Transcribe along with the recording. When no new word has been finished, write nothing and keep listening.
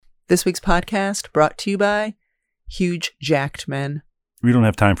This week's podcast brought to you by Huge Jacked Men. We don't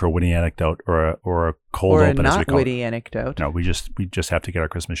have time for a witty anecdote or a cold or open, a as we not call witty it. anecdote. No, we just have to get our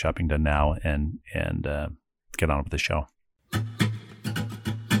Christmas shopping done now and get on with the show.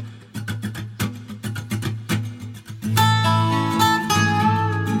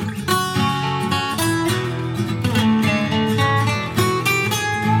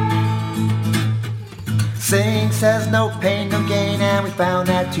 Saying says no pain, no gain, and we found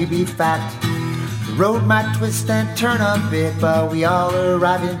that to be fact. The road might twist and turn a bit, but we all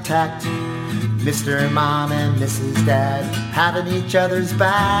arrive intact. Mr. and Mom and Mrs. Dad having each other's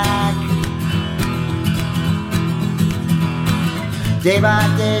back. Day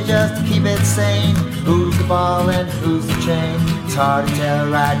by day just to keep it sane. Who's the ball and who's the chain? It's hard to tell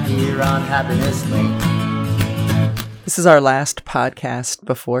right here on Happiness Lane. This is our last podcast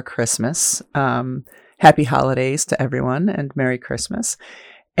before Christmas. Happy holidays to everyone and Merry Christmas.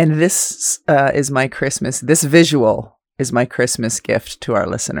 And this is my Christmas. This visual is my Christmas gift to our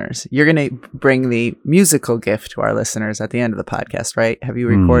listeners. You're going to bring the musical gift to our listeners at the end of the podcast, right? Have you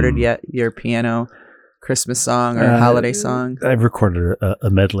recorded yet your piano Christmas song or holiday song? I've recorded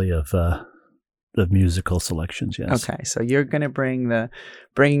a medley of the musical selections, yes. Okay, so you're going to bringing the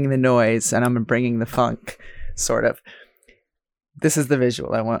noise, and I'm bringing the funk, sort of. This is the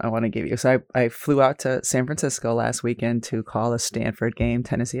visual I want to give you. So I flew out to San Francisco last weekend to call a Stanford game,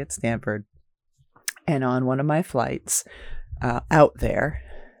 Tennessee at Stanford. And on one of my flights out there,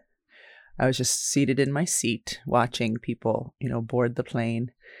 I was just seated in my seat watching people, board the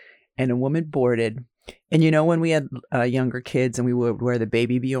plane. And a woman boarded. And when we had younger kids and we would wear the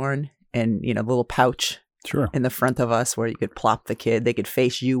baby Bjorn and, the little pouch in the front of us where you could plop the kid. They could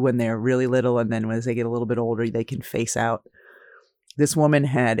face you when they're really little. And then as they get a little bit older, they can face out. This woman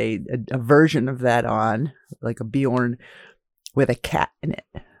had a version of that on, like a Bjorn with a cat in it.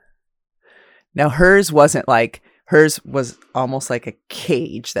 Now hers was almost like a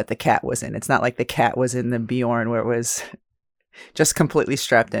cage that the cat was in. It's not like the cat was in the Bjorn where it was just completely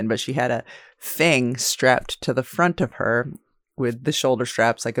strapped in, but she had a thing strapped to the front of her with the shoulder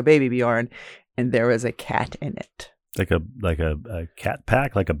straps like a baby Bjorn, and there was a cat in it. Like a cat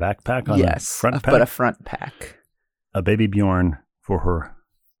pack, like a backpack on a front pack? But a front pack. A baby Bjorn for her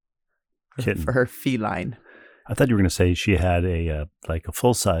kitten. For her feline. I thought you were going to say she had a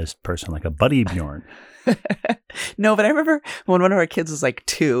full-sized person, like a buddy Bjorn. No, but I remember when one of our kids was like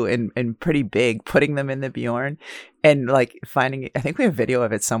 2 and pretty big, putting them in the Bjorn and like finding it. I think we have video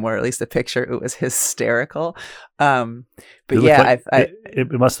of it somewhere, at least a picture. It was hysterical. But yeah,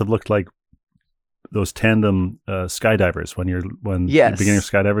 it must have looked like those tandem skydivers when you're beginning of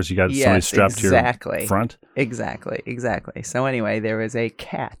skydivers, you got somebody strapped to your front. Exactly. So anyway, there was a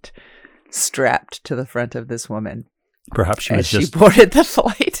cat strapped to the front of this woman. Perhaps she boarded the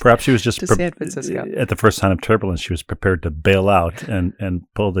flight. Perhaps she was just to San Francisco. At the first sign of turbulence, she was prepared to bail out and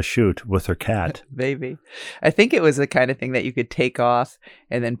pull the chute with her cat. Maybe. I think it was the kind of thing that you could take off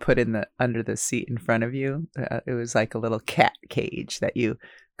and then put under the seat in front of you. It was like a little cat cage that you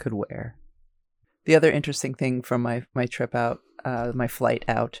could wear. The other interesting thing from my trip out, my flight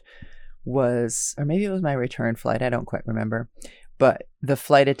out, was, or maybe it was my return flight, I don't quite remember, but the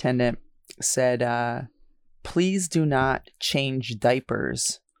flight attendant said, please do not change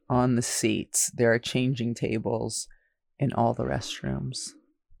diapers on the seats. There are changing tables in all the restrooms.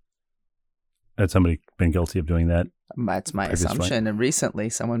 Had somebody been guilty of doing that? That's my assumption. Flight? And recently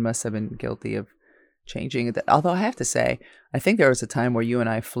someone must have been guilty of changing it. Although I have to say, I think there was a time where you and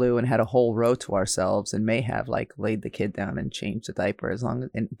I flew and had a whole row to ourselves and may have laid the kid down and changed the diaper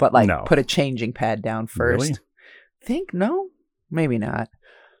put a changing pad down first. Really? No, maybe not.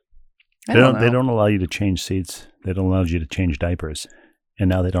 They don't allow you to change seats. They don't allow you to change diapers. And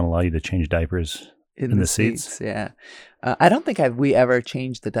now they don't allow you to change diapers in the seats. Yeah. I don't think we ever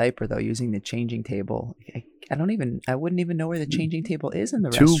changed the diaper though using the changing table. I wouldn't even know where the changing table is in the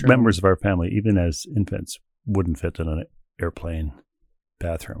restroom. 2 members of our family, even as infants, wouldn't fit in an airplane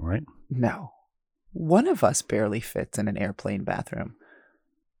bathroom, right? No. One of us barely fits in an airplane bathroom.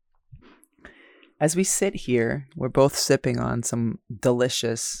 As we sit here, we're both sipping on some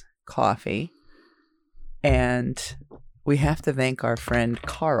delicious coffee, and we have to thank our friend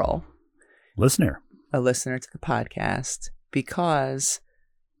Carl, a listener to the podcast, because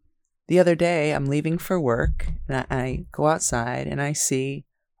the other day I'm leaving for work and I go outside and I see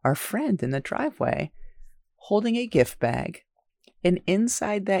our friend in the driveway holding a gift bag, and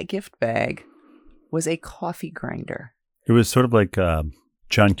inside that gift bag was a coffee grinder. It was sort of like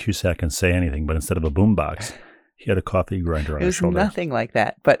John Cusack and Say Anything, but instead of a boombox, he had a coffee grinder on his shoulder. It was nothing like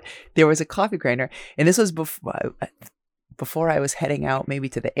that, but there was a coffee grinder, and this was before I was heading out, maybe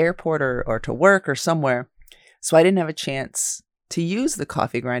to the airport or to work or somewhere. So I didn't have a chance to use the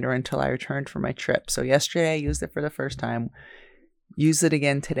coffee grinder until I returned from my trip. So yesterday I used it for the first time, used it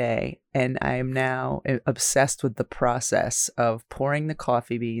again today, and I am now obsessed with the process of pouring the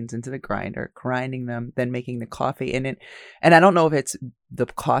coffee beans into the grinder, grinding them, then making the coffee in it. And I don't know if it's the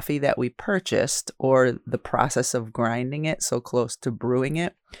coffee that we purchased or the process of grinding it so close to brewing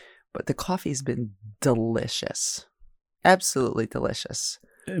it, but the coffee's been delicious. Absolutely delicious.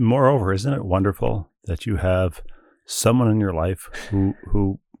 Moreover, isn't it wonderful that you have someone in your life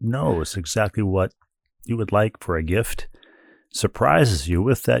who knows exactly what you would like for a gift, surprises you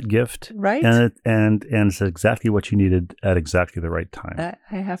with that gift, right? And it's exactly what you needed at exactly the right time.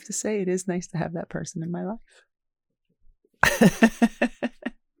 I have to say, it is nice to have that person in my life.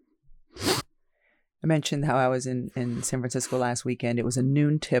 I mentioned how I was in San Francisco last weekend. It was a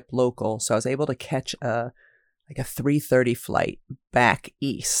noon tip local, so I was able to catch a 3:30 flight back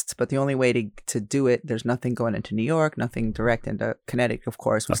east. But the only way to do it, there's nothing going into New York, nothing direct into Connecticut, of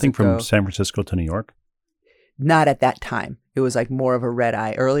course. Nothing from San Francisco to New York? Not at that time. It was like more of a red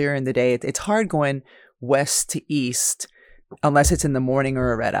eye. Earlier in the day, it's hard going west to east unless it's in the morning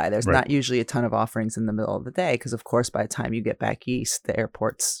or a red eye. There's not usually a ton of offerings in the middle of the day because, of course, by the time you get back east, the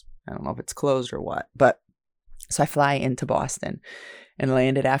airport's, I don't know if it's closed or what. But so I fly into Boston and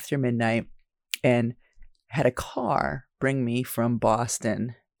landed after midnight and had a car bring me from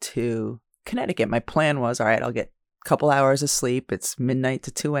Boston to Connecticut. My plan was, all right, I'll get a couple hours of sleep. It's midnight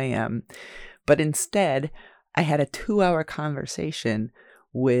to 2 a.m. But instead, I had a 2-hour conversation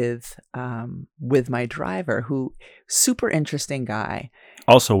with my driver, who super interesting guy.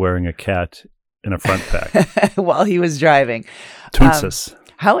 Also wearing a cat in a front pack. While he was driving. Tootsus.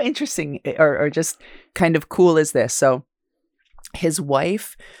 How interesting or just kind of cool is this? So his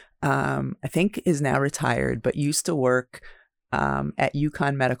wife, I think, is now retired, but used to work at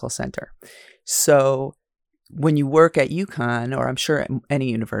UConn Medical Center. So when you work at UConn, or I'm sure at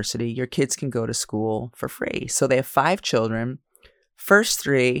any university, your kids can go to school for free. So they have 5 children. First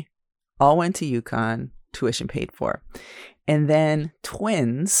 3 all went to UConn, tuition paid for. And then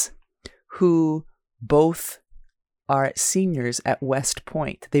twins who both are seniors at West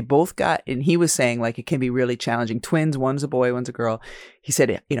Point. They both got, and he was saying like it can be really challenging. Twins, one's a boy, one's a girl. He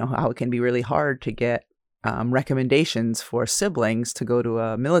said, how it can be really hard to get recommendations for siblings to go to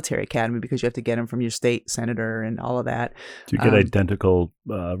a military academy because you have to get them from your state senator and all of that. Do you get identical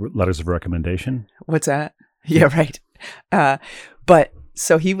letters of recommendation? What's that? Yeah, right. But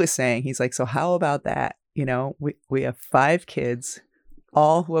so he was saying, he's like, so how about that? We have 5 kids,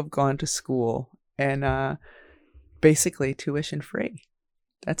 all who have gone to school and basically tuition free.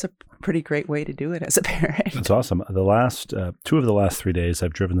 That's a pretty great way to do it as a parent. That's awesome. The last 2 of the last 3 days,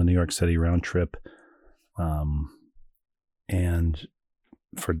 I've driven the New York City round trip. And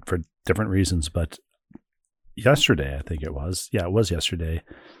for different reasons, but yesterday, I think it was yesterday,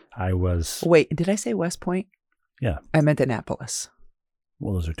 I was... Wait, did I say West Point? Yeah. I meant Annapolis.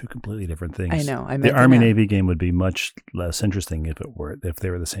 Well, those are 2 completely different things. I know. The Army-Navy game would be much less interesting if they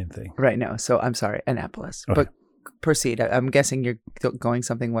were the same thing. Right, no. So I'm sorry, Annapolis. Okay. But proceed. I'm guessing you're going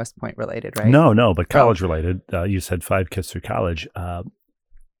something West Point related, right? No, but college related. You said 5 kids through college.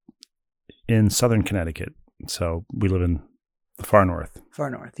 In Southern Connecticut. So we live in the far north. Far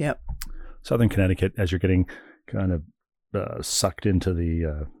north, yep. Southern Connecticut, as you're getting kind of sucked into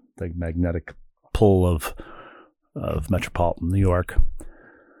the magnetic pull of metropolitan New York.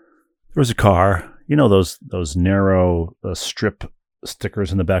 There was a car, those narrow strip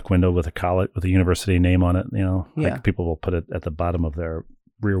stickers in the back window with a university name on it, like people will put it at the bottom of their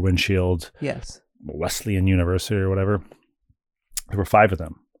rear windshield. Yes. Wesleyan University or whatever. There were 5 of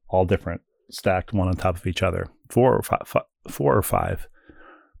them, all different, stacked one on top of each other, 4 or 5.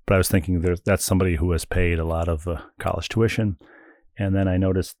 But I was thinking that's somebody who has paid a lot of college tuition. And then I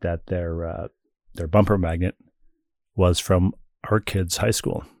noticed that their bumper magnet was from our kids' high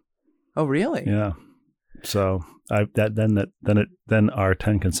school. Oh, really? Yeah. So then our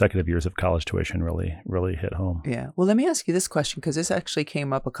 10 consecutive years of college tuition really hit home. Yeah. Well, let me ask you this question, because this actually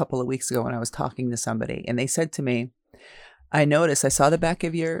came up a couple of weeks ago when I was talking to somebody, and they said to me, I saw the back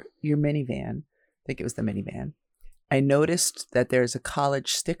of your minivan. I think it was the minivan. I noticed that there's a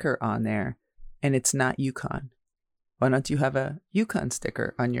college sticker on there, and it's not UConn. Why don't you have a UConn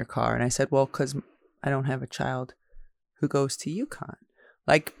sticker on your car? And I said, well, because I don't have a child who goes to UConn.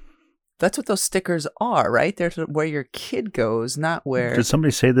 Like, that's what those stickers are, right? They're where your kid goes, not where... Did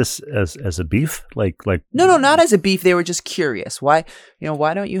somebody say this as a beef? Like? No, not as a beef. They were just curious. Why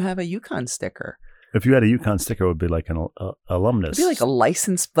don't you have a UConn sticker? If you had a UConn sticker, it would be like an alumnus. It'd be like a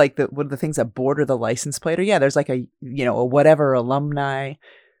license, like one of the things that border the license plate. Or yeah, there's like a whatever alumni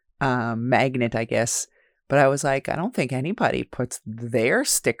magnet, I guess. But I was like, I don't think anybody puts their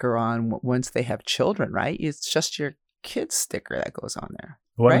sticker on once they have children, right? It's just your kid's sticker that goes on there.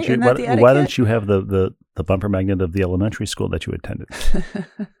 Why right? don't you have the bumper magnet of the elementary school that you attended?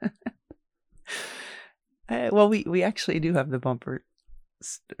 Well, we actually do have the bumper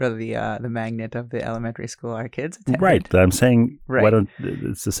or the magnet of the elementary school our kids attended. Right. But I'm saying, right. Why don't?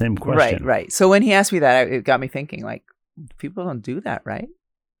 It's the same question. Right. So when he asked me that, it got me thinking, like, people don't do that, right?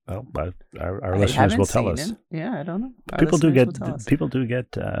 Well, our listeners will tell us. Yeah, I don't know. People do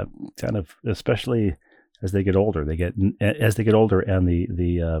get kind of, especially as they get older. As they get older, and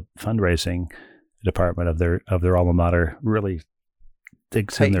the fundraising department of their alma mater really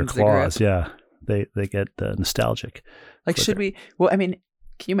digs in their claws. Yeah, they get nostalgic. Like, should we? Well, I mean,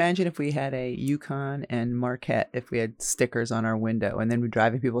 can you imagine if we had a UConn and Marquette? If we had stickers on our window, and then we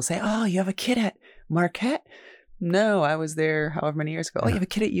drive and people say, "Oh, you have a kid at Marquette." No, I was there however many years ago. Oh, you have a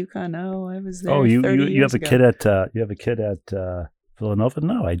kid at UConn? No, I was there. You 30 have years a ago. kid at Villanova?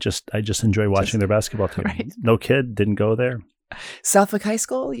 No, I just enjoy watching their basketball team. Right. No kid, didn't go there. Southwick High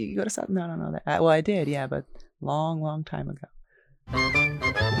School? You go to South? No. Well, I did, yeah, but long time ago.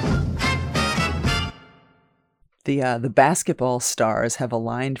 The basketball stars have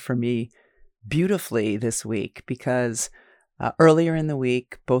aligned for me beautifully this week because earlier in the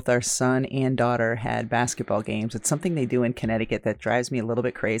week, both our son and daughter had basketball games. It's something they do in Connecticut that drives me a little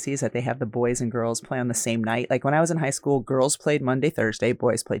bit crazy, is that they have the boys and girls play on the same night. Like when I was in high school, girls played Monday, Thursday,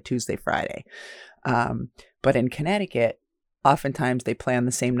 boys played Tuesday, Friday. But in Connecticut, oftentimes they play on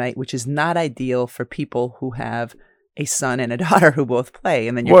the same night, which is not ideal for people who have a son and a daughter who both play,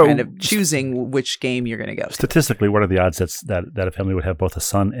 and then you're kind of choosing which game you're going to go to. Statistically, what are the odds that a family would have both a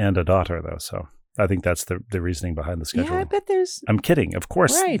son and a daughter, though? So I think that's the reasoning behind the schedule. Yeah, I bet there's... I'm kidding, of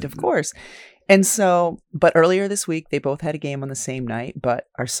course. Right, of course. And so, but earlier this week, they both had a game on the same night, but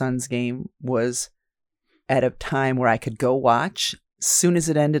our son's game was at a time where I could go watch. As soon as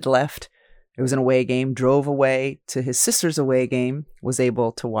it ended, left. It was an away game, drove away to his sister's away game, was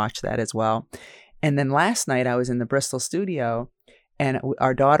able to watch that as well. And then last night, I was in the Bristol studio, and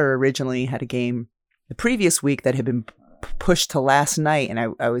our daughter originally had a game the previous week that had been pushed to last night, and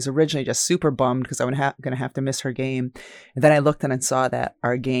I was originally just super bummed because I was going to have to miss her game. And then I looked and I saw that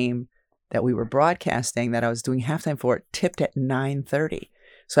our game that we were broadcasting, that I was doing halftime for, tipped at 9:30.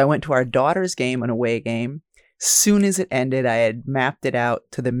 So I went to our daughter's game, an away game. Soon as it ended, I had mapped it out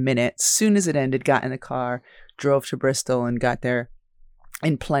to the minute. Soon as it ended, got in the car, drove to Bristol, and got there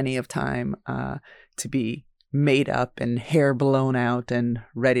in plenty of time to be made up and hair blown out and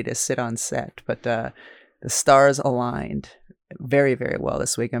ready to sit on set. But the stars aligned very, very well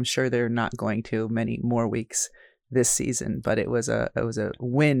this week. I'm sure they're not going to many more weeks this season, but it was a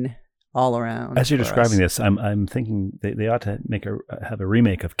win all around. As you're describing this, I'm thinking they ought to have a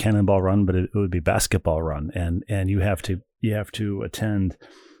remake of Cannonball Run, but it would be Basketball Run, and you have to attend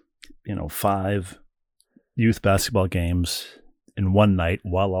 5 youth basketball games in one night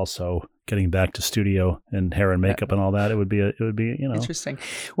while also getting back to studio and hair and makeup and all that. It would be interesting.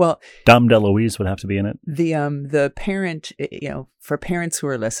 Well, Dom DeLuise would have to be in it. The parent, for parents who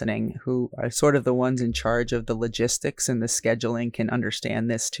are listening, who are sort of the ones in charge of the logistics and the scheduling, can understand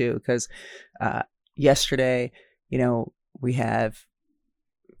this too. Because yesterday, we have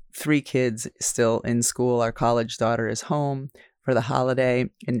 3 kids still in school. Our college daughter is home for the holiday,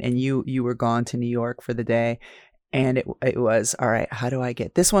 and you were gone to New York for the day. And it was, all right, how do I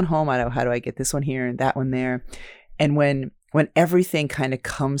get this one home? How do I get this one here and that one there? And when everything kind of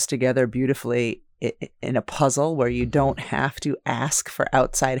comes together beautifully in a puzzle where you don't have to ask for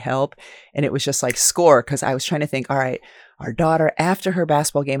outside help, and it was just like score, because I was trying to think, all right, our daughter, after her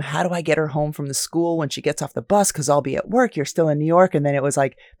basketball game, how do I get her home from the school when she gets off the bus? Because I'll be at work. You're still in New York. And then it was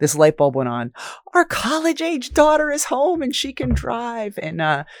like this light bulb went on. Our college-age daughter is home and she can drive. And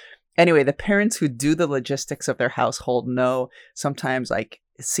anyway, the parents who do the logistics of their household know sometimes, like,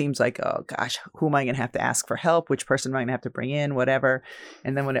 it seems like, oh gosh, who am I going to have to ask for help? Which person am I going to have to bring in? Whatever.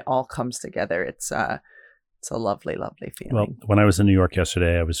 And then when it all comes together, it's a lovely, lovely feeling. Well, when I was in New York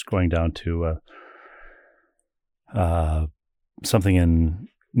yesterday, I was going down to something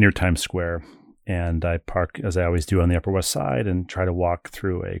near Times Square, and I park, as I always do, on the Upper West Side and try to walk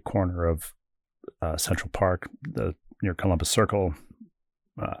through a corner of Central Park, near Columbus Circle,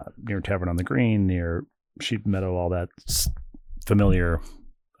 near Tavern on the Green, near Sheep Meadow, all that familiar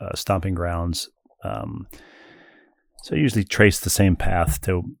stomping grounds. So I usually trace the same path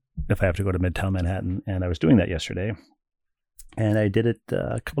to if I have to go to Midtown Manhattan, and I was doing that yesterday, and I did it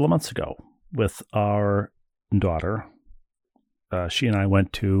a couple of months ago. with our daughter. She and I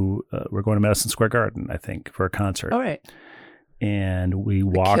went to, we're going to Madison Square Garden, I think, for a concert. All right. And we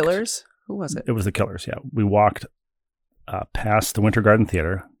walked. Killers? Who was it? It was the Killers, yeah. We walked past the Winter Garden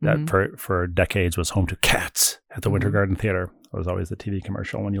Theater that for decades was home to Cats at the Winter Garden Theater. It was always the TV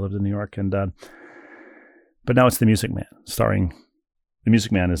commercial when you lived in New York. And but now it's The Music Man, starring, The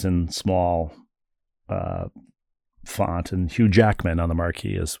Music Man is in small font, and Hugh Jackman on the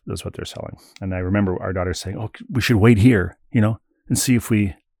marquee is what they're selling. And I remember our daughter saying, "Oh, we should wait here, and see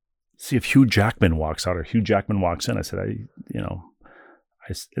if Hugh Jackman walks out or Hugh Jackman walks in." I said,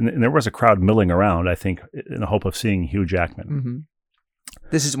 and there was a crowd milling around, I think, in the hope of seeing Hugh Jackman. Mm-hmm.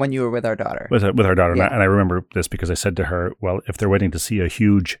 This is when you were with our daughter. With our daughter. Yeah. And I remember this because I said to her, well, if they're waiting to see a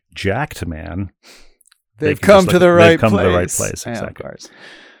huge jacked man, they've come to the right place. They've come to the right place, Yeah, exactly. of course.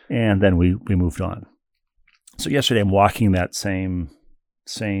 And then we moved on. So yesterday I'm walking that same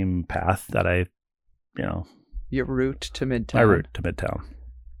path that Your route to Midtown. my route to Midtown.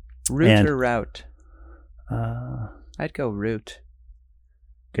 Route or route? I'd go route.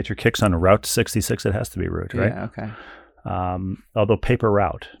 Get your kicks on Route 66. It has to be route, right? Yeah, okay. Although paper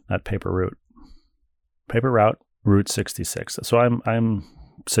route, not paper route. Paper route, Route 66. So I'm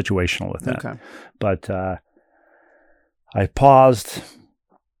situational with that. Okay. But I paused.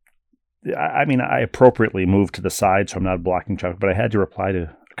 I mean, I appropriately moved to the side, so I'm not blocking traffic, but I had to reply to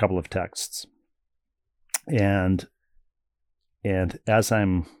a couple of texts. And as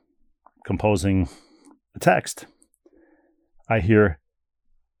I'm composing a text, I hear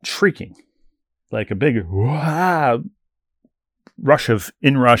shrieking, like a big rush of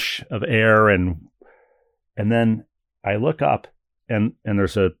air, and then I look up, and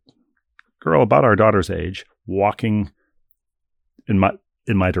there's a girl about our daughter's age walking in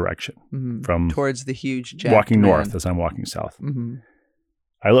my direction, from towards the huge jacked walking man. north as I'm walking south. Mm-hmm.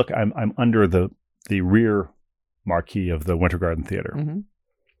 I look, I'm under the rear marquee of the Winter Garden Theater,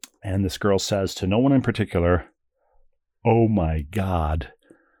 and this girl says to no one in particular, "Oh my God,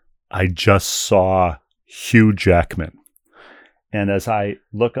 I just saw Hugh Jackman." And as I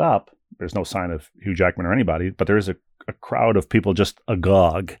look up, there's no sign of Hugh Jackman or anybody, but there is a crowd of people just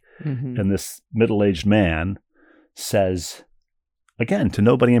agog. And this middle-aged man says, again, to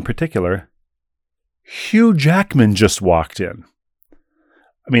nobody in particular, "Hugh Jackman just walked in."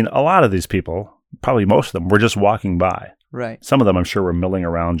 I mean, a lot of these people, probably most of them, were just walking by. Right. Some of them, I'm sure, were milling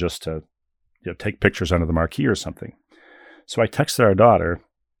around just to take pictures under the marquee or something. So I texted our daughter,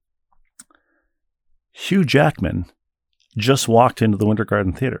 "Hugh Jackman just walked into the Winter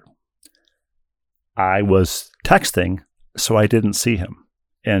Garden Theater." I was texting, so I didn't see him.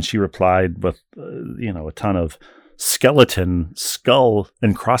 And she replied with, a ton of skeleton, skull,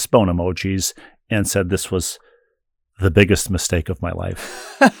 and crossbone emojis, and said this was the biggest mistake of my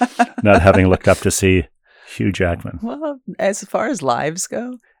life, not having looked up to see Hugh Jackman. Well, as far as lives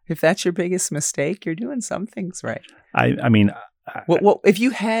go, if that's your biggest mistake, you're doing some things right. I mean... Well, if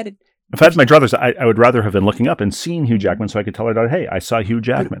you had... If I had my druthers, I would rather have been looking up and seen Hugh Jackman so I could tell her, "Hey, I saw Hugh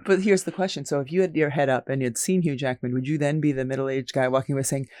Jackman." But here's the question. So if you had your head up and you'd seen Hugh Jackman, would you then be the middle-aged guy walking away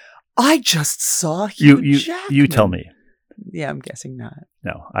saying, "I just saw Hugh Jackman"? You tell me. Yeah, I'm guessing not.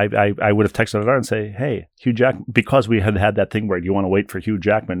 No, I would have texted her and say, "Hey, Hugh Jackman," because we had that thing where, "Do you want to wait for Hugh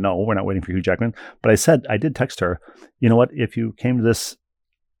Jackman?" No, we're not waiting for Hugh Jackman. But I did text her, "You know what? If you came to this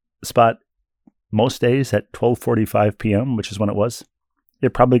spot most days at 12:45 p.m., which is when it was, you're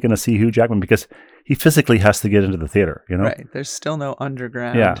probably going to see Hugh Jackman because he physically has to get into the theater, Right. There's still no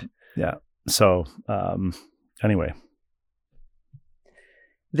underground. Yeah. So, anyway.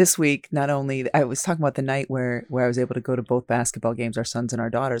 This week, not only, I was talking about the night where I was able to go to both basketball games, our sons and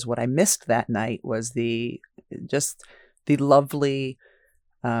our daughters. What I missed that night was the lovely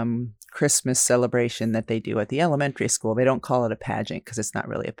Christmas celebration that they do at the elementary school. They don't call it a pageant because it's not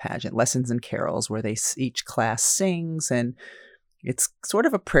really a pageant. Lessons and carols, where each class sings, and it's sort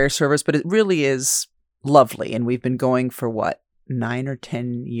of a prayer service, but it really is lovely. And we've been going for 9 or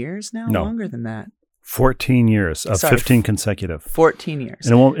 10 years now? No. Longer than that. 14 years of 15 consecutive. 14 years.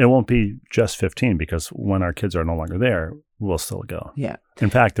 And it won't be just 15, because when our kids are no longer there, we'll still go. Yeah. In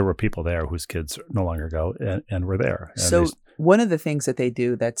fact, there were people there whose kids no longer go and were there. And so one of the things that they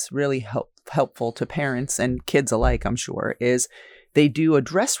do that's really helpful to parents and kids alike, I'm sure, is they do a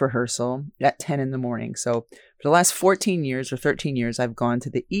dress rehearsal at 10 in the morning. So for the last 14 years or 13 years, I've gone to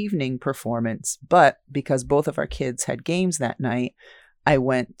the evening performance. But because both of our kids had games that night, I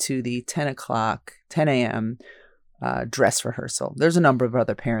went to the 10 a.m. Dress rehearsal. There's a number of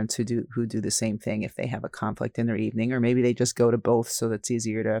other parents who do the same thing if they have a conflict in their evening, or maybe they just go to both so that's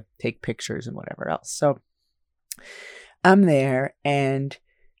easier to take pictures and whatever else. So I'm there, and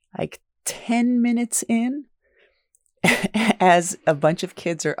 10 minutes in, as a bunch of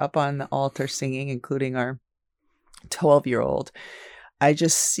kids are up on the altar singing, including our 12-year-old, I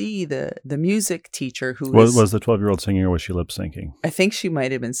just see the music teacher who was the 12-year-old singing, or was she lip syncing? I think she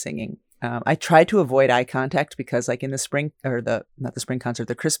might have been singing. I tried to avoid eye contact because, like, in the spring, or not the spring concert,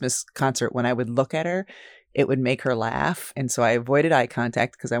 the Christmas concert, when I would look at her, it would make her laugh. And so I avoided eye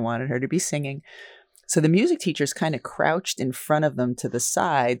contact because I wanted her to be singing. So the music teacher's kind of crouched in front of them to the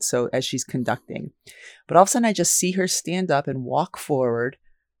side, so as she's conducting. But all of a sudden, I just see her stand up and walk forward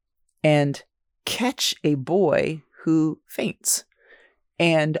and catch a boy who faints.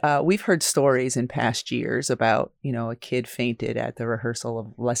 And we've heard stories in past years about, a kid fainted at the rehearsal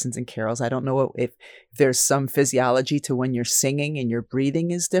of Lessons and Carols. I don't know if there's some physiology to when you're singing and your breathing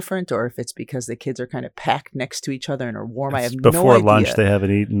is different, or if it's because the kids are kind of packed next to each other and are warm. I have no idea. Before lunch, they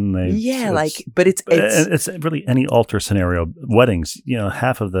haven't eaten. But it's really any altar scenario. Weddings,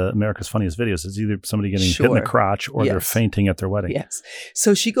 half of the America's Funniest Videos is either somebody getting hit in the crotch or they're fainting at their wedding. Yes.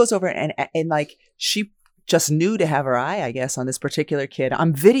 So she goes over and like she just knew to have her eye, I guess, on this particular kid.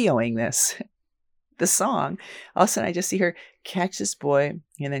 I'm videoing the song. All of a sudden, I just see her catch this boy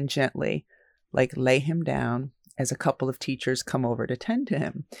and then gently, like, lay him down as a couple of teachers come over to tend to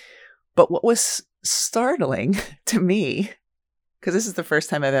him. But what was startling to me, because this is the first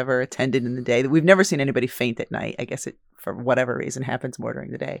time I've ever attended in the day, that we've never seen anybody faint at night. I guess it, for whatever reason, happens more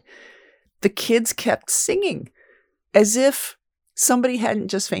during the day. The kids kept singing as if somebody hadn't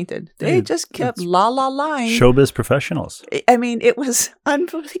just fainted. They just kept la-la-line. Showbiz professionals. I mean, it was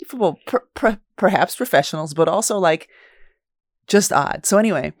unbelievable. Perhaps professionals, but also, like, just odd. So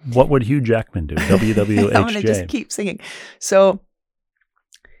anyway. What would Hugh Jackman do? WWHJ. I'm going to just keep singing. So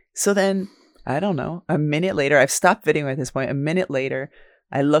then, I don't know, a minute later, I've stopped videoing at this point. A minute later,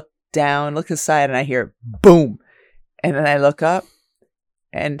 I look down, look aside, and I hear boom. And then I look up,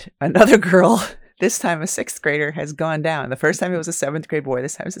 and another girl, this time a 6th grader, has gone down. The first time it was a 7th grade boy.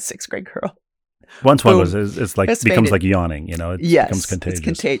 This time it's a 6th grade girl. Once one was, it's like, becomes like yawning, it becomes contagious. It's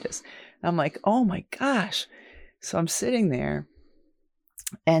contagious. I'm like, oh my gosh. So I'm sitting there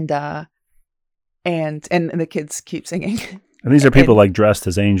and the kids keep singing. And these are people like dressed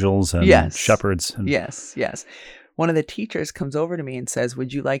as angels and shepherds. And yes. One of the teachers comes over to me and says,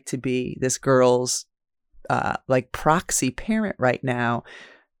 would you like to be this girl's like proxy parent right now?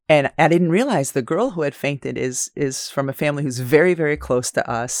 And I didn't realize the girl who had fainted is from a family who's very, very close to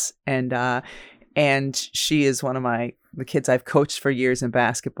us. And she is one of the kids I've coached for years in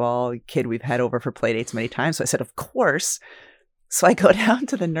basketball, a kid we've had over for play dates many times. So I said, of course. So I go down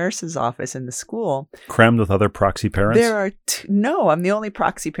to the nurse's office in the school. Crammed with other proxy parents? There are no, I'm the only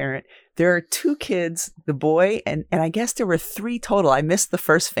proxy parent. There are 2 kids, the boy, and I guess there were 3 total. I missed the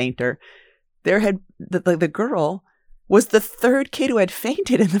first fainter. The girl was the 3rd kid who had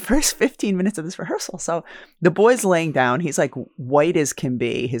fainted in the first 15 minutes of this rehearsal. So the boy's laying down. He's like white as can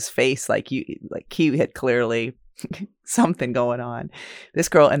be. His face, like he had clearly something going on. This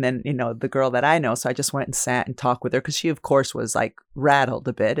girl, and then, the girl that I know. So I just went and sat and talked with her because she, of course, was like rattled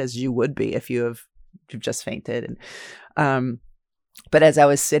a bit, as you would be if you've just fainted. And but as I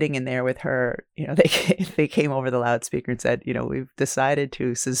was sitting in there with her, they came over the loudspeaker and said, we've decided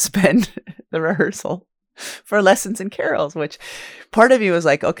to suspend the rehearsal for Lessons and Carols, which part of me was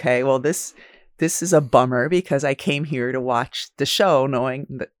like, okay, well, this is a bummer because I came here to watch the show, knowing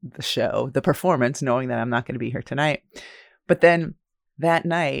the performance, knowing that I'm not going to be here tonight. But then that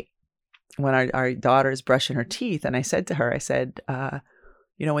night, when our daughter's brushing her teeth, and I said to her,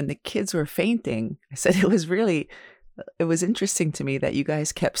 when the kids were fainting, I said, it was interesting to me that you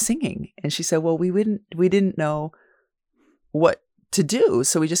guys kept singing. And she said, well, we didn't know what to do,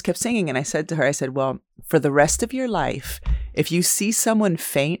 so we just kept singing. And I said to her, well, for the rest of your life, if you see someone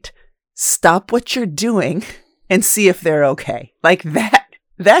faint, stop what you're doing and see if they're okay. Like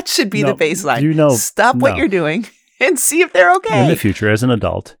that should be the baseline. Stop what you're doing and see if they're okay. In the future, as an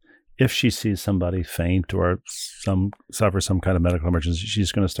adult, if she sees somebody faint or suffer some kind of medical emergency,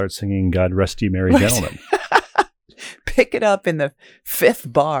 she's going to start singing "God Rest Ye Merry Gentlemen." Pick it up in the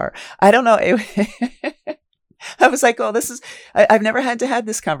 5th bar. I don't know. I was like, oh, I've never had to have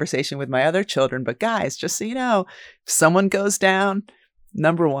this conversation with my other children, but guys, just so you know, if someone goes down,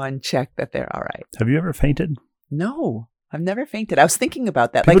 number 1, check that they're all right. Have you ever fainted? No, I've never fainted. I was thinking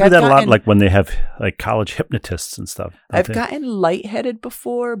about that. People do that a lot, like when they have like college hypnotists and stuff. I've gotten lightheaded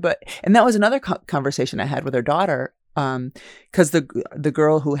before, and that was another conversation I had with her daughter. Because the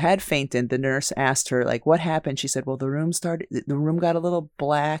girl who had fainted, the nurse asked her, like, what happened? She said, well, the room got a little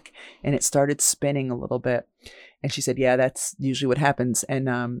black and it started spinning a little bit. And she said, yeah, that's usually what happens.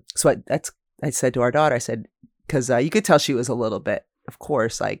 And so I said to our daughter, I said, because you could tell she was a little bit, of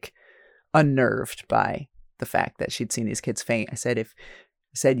course, like unnerved by the fact that she'd seen these kids faint. I said,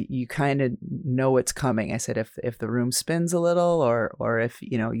 you kind of know it's coming. I said, if the room spins a little or if,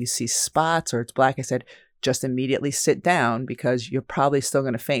 you see spots or it's black, I said, just immediately sit down because you're probably still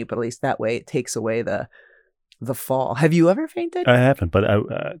going to faint, but at least that way it takes away the fall. Have you ever fainted? I haven't, but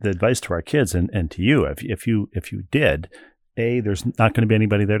the advice to our kids and to you, if you did, A, there's not going to be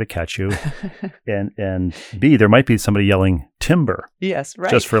anybody there to catch you, and B, there might be somebody yelling timber. Yes, right.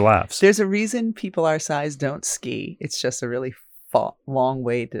 Just for laughs. There's a reason people our size don't ski. It's just a really long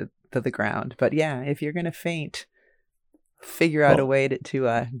way to the ground. But yeah, if you're going to faint, figure out a way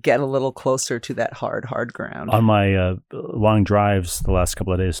to get a little closer to that hard ground. On my long drives the last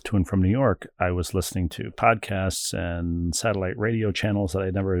couple of days to and from New York, I was listening to podcasts and satellite radio channels that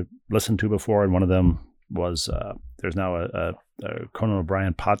I'd never listened to before. And one of them was there's now a Conan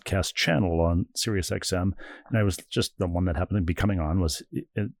O'Brien podcast channel on Sirius XM. And I was just the one that happened to be coming on was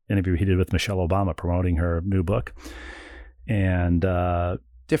an interview he did with Michelle Obama promoting her new book. And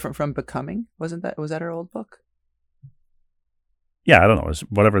Different from Becoming? Was that her old book? Yeah, I don't know. It's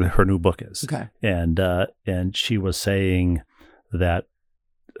whatever her new book is. Okay. And she was saying that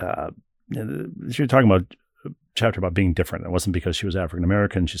she was talking about a chapter about being different. It wasn't because she was African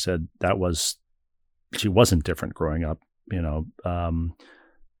American. She said she wasn't different growing up,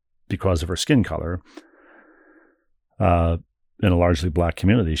 because of her skin color. In a largely black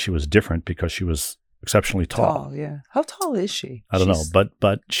community, she was different because she was exceptionally tall. Yeah. How tall is she? I don't know,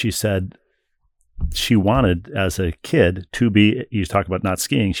 but she said she wanted as a kid to be, you talk about not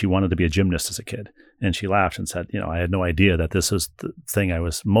skiing, she wanted to be a gymnast as a kid. And she laughed and said, I had no idea that this was the thing I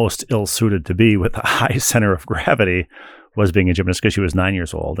was most ill-suited to be with a high center of gravity was being a gymnast because she was 9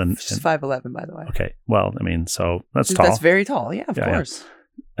 years old. And she's 5'11", by the way. Okay. Well, so that's tall. That's very tall. Yeah, of course.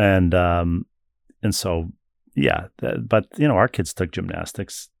 Yeah. And so, yeah, but our kids took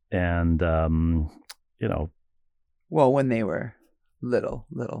gymnastics and, well, when they were little.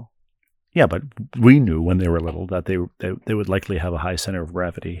 Yeah, but we knew when they were little that they would likely have a high center of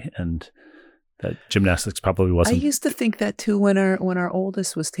gravity, and that gymnastics probably wasn't. I used to think that too when our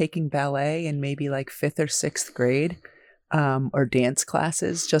oldest was taking ballet in maybe like 5th or 6th grade, or dance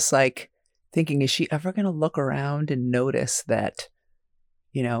classes. Just like thinking, is she ever going to look around and notice that,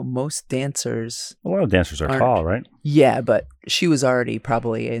 most dancers. A lot of dancers are tall, right? Yeah, but she was already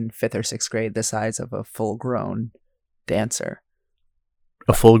probably in 5th or 6th grade, the size of a full-grown dancer.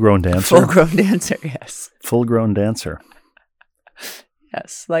 A full-grown dancer? Full-grown dancer, yes. Full-grown dancer.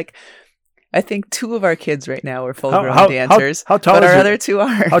 Yes. Like, I think 2 of our kids right now are full-grown dancers, how tall but our other 2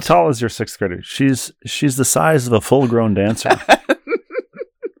 aren't. How tall is your 6th grader? She's the size of a full-grown dancer.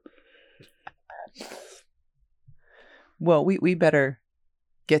 Well, we better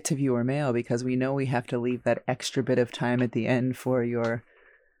get to viewer mail because we know we have to leave that extra bit of time at the end for your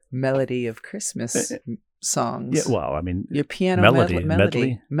melody of Christmas songs. Yeah, well, I mean, your piano medley. Well,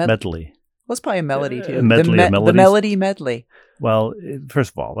 it's probably a melody too. The melody medley. Well,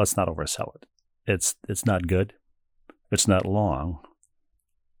 first of all, let's not oversell it. It's not good. It's not long,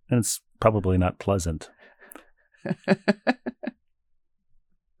 and it's probably not pleasant.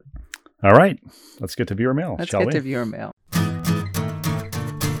 All right, let's get to viewer mail. Let's shall get we? to viewer mail.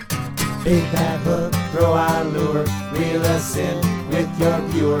 Bait that hook, throw our lure, reel us in with your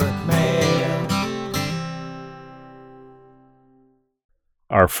viewer mail.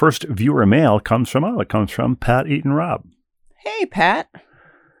 Our first viewer mail comes from Pat Eaton Robb. Hey, Pat.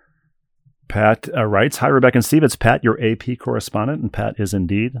 Pat writes, "Hi, Rebecca and Steve. It's Pat, your AP correspondent, and Pat is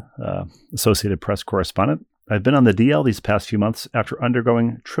indeed Associated Press correspondent. I've been on the DL these past few months after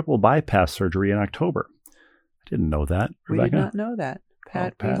undergoing triple bypass surgery in October." I didn't know that, Rebecca. We did not know that.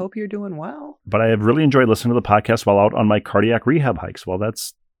 Pat, we hope you're doing well. But I have really enjoyed listening to the podcast while out on my cardiac rehab hikes. Well,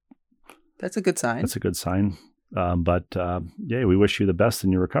 that's a good sign. That's a good sign. We wish you the best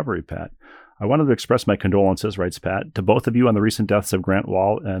in your recovery, Pat. I wanted to express my condolences, writes Pat, to both of you on the recent deaths of Grant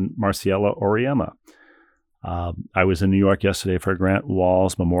Wall and Marciela Oriema. I was in New York yesterday for Grant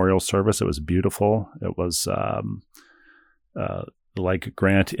Wall's memorial service. It was beautiful. It was like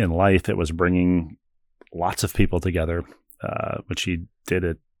Grant in life. It was bringing lots of people together, which he did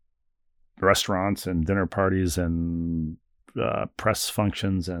at restaurants and dinner parties and press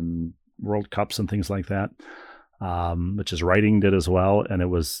functions and World Cups and things like that. Which his writing did as well, and it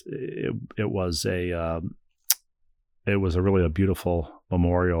was really a beautiful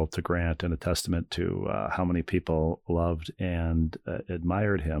memorial to Grant and a testament to how many people loved and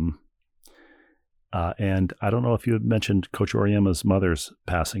admired him. And I don't know if you had mentioned Coach Oriema's mother's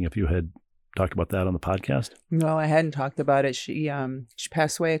passing, if you had talked about that on the podcast. No, I hadn't talked about it. She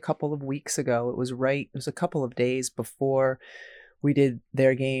passed away a couple of weeks ago. It was a couple of days before we did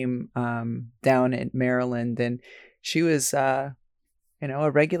their game down in Maryland, and she was a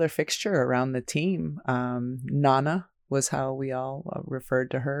regular fixture around the team. Nana was how we all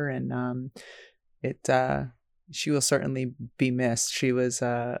referred to her, and she will certainly be missed. She was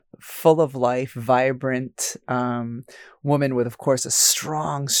a full of life, vibrant woman with, of course, a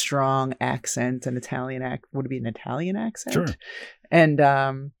strong accent, an Italian would it be an Italian accent? Sure. And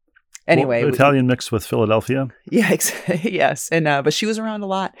anyway, Italian mixed with Philadelphia. Yeah, yes. And but she was around a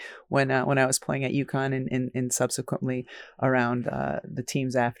lot when I was playing at UConn and subsequently around the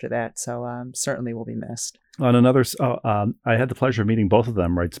teams after that. So certainly will be missed. On another, I had the pleasure of meeting both of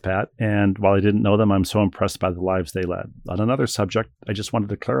them, writes Pat, and while I didn't know them, I'm so impressed by the lives they led. On another subject, I just wanted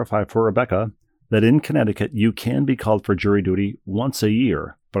to clarify for Rebecca that in Connecticut, you can be called for jury duty once a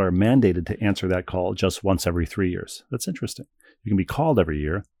year, but are mandated to answer that call just once every 3 years. That's interesting. You can be called every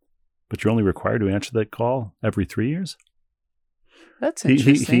year, but you're only required to answer that call every 3 years? That's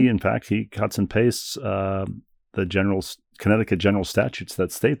interesting. He in fact, he cuts and pastes the Connecticut general statutes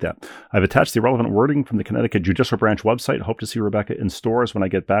that state that. I've attached the relevant wording from the Connecticut Judicial Branch website. Hope to see Rebecca in stores when I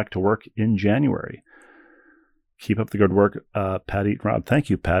get back to work in January. Keep up the good work, Pat Eaton Rob. Thank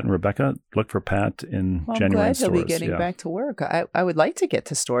you, Pat and Rebecca. Look for Pat in January. I'm glad he'll be getting back to work. I would like to get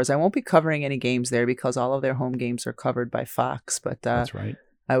to stores. I won't be covering any games there because all of their home games are covered by Fox. But that's right.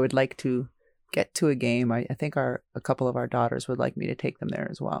 I would like to get to a game. I think a couple of our daughters would like me to take them there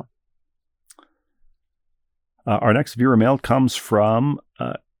as well. Our next viewer mail comes from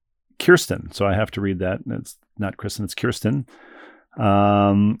Kirsten. So I have to read that. It's not Kristen, it's Kirsten.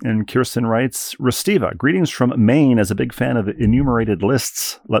 And Kirsten writes, Restiva, greetings from Maine. As a big fan of enumerated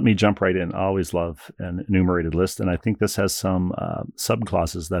lists, let me jump right in. I always love an enumerated list. And I think this has some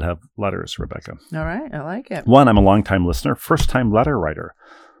subclauses that have letters, Rebecca. All right. I like it. 1, I'm a longtime listener, first-time letter writer.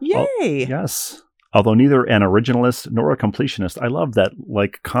 Yay. Yes. Although neither an originalist nor a completionist, I love that,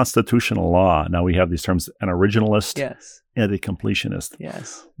 like constitutional law. Now we have these terms, an originalist and a completionist.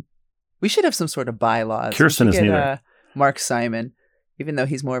 Yes. We should have some sort of bylaws. Kirsten is neither. Mark Simon, even though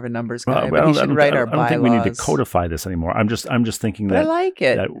he's more of a numbers guy, but he should write our bylaws. I don't think we need to codify this anymore. I'm just thinking that, I like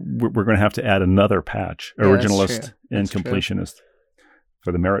it. That we're going to have to add another patch, originalist and completionist,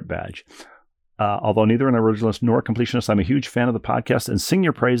 for the merit badge. Although neither an originalist nor a completionist, I'm a huge fan of the podcast and sing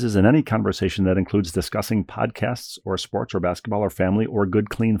your praises in any conversation that includes discussing podcasts or sports or basketball or family or good,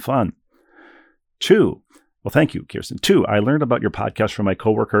 clean fun. 2, well, thank you, Kirsten. 2, I learned about your podcast from my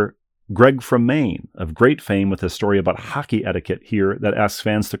coworker, Greg from Maine, of great fame with his story about hockey etiquette here that asks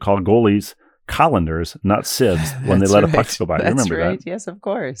fans to call goalies colanders, not sieves, when they let a puck go by. Remember that? Yes, of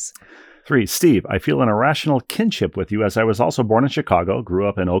course. 3, Steve, I feel an irrational kinship with you as I was also born in Chicago, grew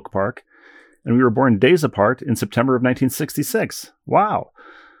up in Oak Park, and we were born days apart in September of 1966. Wow.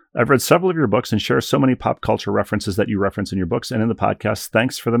 I've read several of your books and share so many pop culture references that you reference in your books and in the podcast.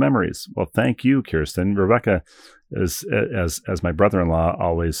 Thanks for the memories. Well, thank you, Kirsten. Rebecca is, as my brother-in-law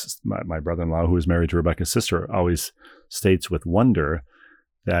always, my brother-in-law who is married to Rebecca's sister, always states with wonder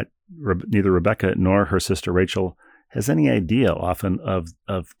that neither Rebecca nor her sister Rachel has any idea often of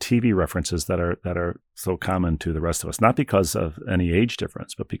TV references that are so common to the rest of us. Not because of any age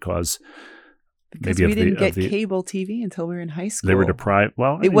difference, but because maybe we didn't get cable TV until we were in high school. They were deprived.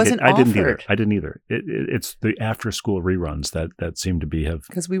 Well, it wasn't offered. I didn't either. It's the after-school reruns that seem to be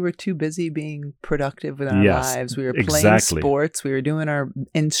because we were too busy being productive with our lives. We were playing sports. We were doing our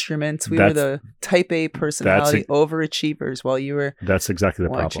instruments. We were the Type A personality overachievers while you were. That's exactly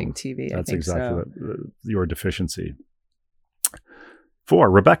the watching problem. TV. That's exactly your deficiency. 4,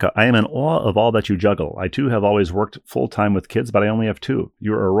 Rebecca, I am in awe of all that you juggle. I, too, have always worked full-time with kids, but I only have 2.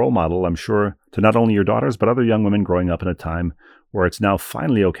 You are a role model, I'm sure, to not only your daughters, but other young women growing up in a time where it's now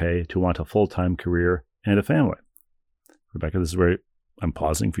finally okay to want a full-time career and a family. Rebecca, this is where I'm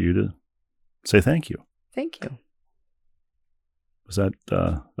pausing for you to say thank you. Thank you. Was that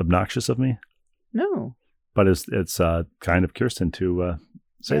obnoxious of me? No. But it's kind of Kirsten to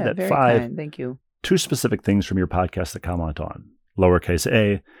say that. Very 5, kind. Thank you. 2 specific things from your podcast to comment on. Lowercase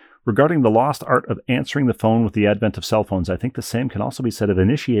a, regarding the lost art of answering the phone with the advent of cell phones, I think the same can also be said of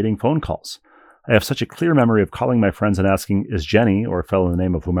initiating phone calls. I have such a clear memory of calling my friends and asking, is Jenny, or fell in the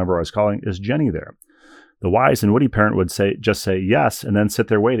name of whomever I was calling, is Jenny there? The wise and witty parent would just say yes, and then sit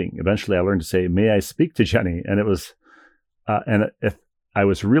there waiting. Eventually I learned to say, may I speak to Jenny? And it was, and if I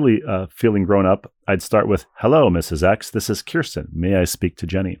was really feeling grown up, I'd start with, hello, Mrs. X, this is Kirsten. May I speak to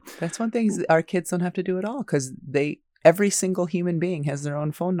Jenny? That's one thing our kids don't have to do at all because every single human being has their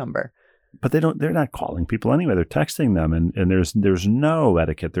own phone number. But they're not calling people anyway. They're texting them and there's no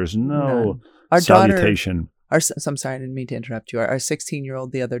etiquette. There's no salutation. I'm sorry, I didn't mean to interrupt you. Our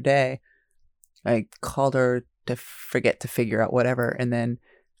 16-year-old the other day, I called her to forget to figure out whatever. And then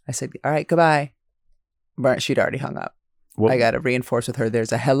I said, all right, goodbye. But she'd already hung up. I got to reinforce with her.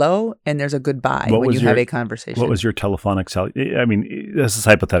 There's a hello and there's a goodbye when you have a conversation. What was your telephonic I mean, this is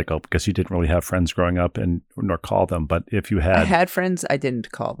hypothetical because you didn't really have friends growing up nor call them. But if you had, I had friends, I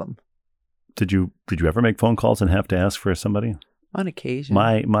didn't call them. Did you ever make phone calls and have to ask for somebody? On occasion.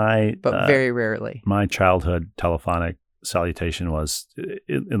 But very rarely. My childhood telephonic salutation was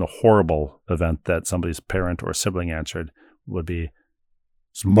in the horrible event that somebody's parent or sibling answered would be,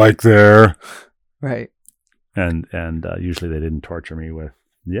 "Is Mike there?" Right. And usually they didn't torture me with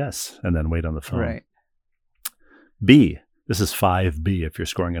yes, and then wait on the phone. Right. B. This is 5B if you're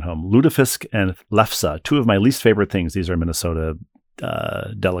scoring at home. Lutefisk and lefse, two of my least favorite things. These are Minnesota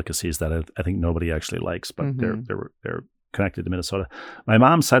delicacies that I think nobody actually likes, but they're connected to Minnesota. My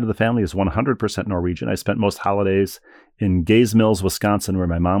mom's side of the family is 100% Norwegian. I spent most holidays in Gaze Mills, Wisconsin, where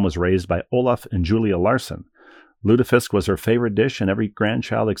my mom was raised by Olaf and Julia Larson. Lutefisk was her favorite dish, and every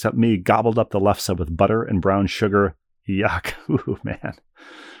grandchild except me gobbled up the lefse with butter and brown sugar. Yuck. Ooh, man.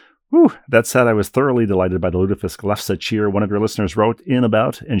 Whew. That said, I was thoroughly delighted by the Lutefisk lefse cheer one of your listeners wrote in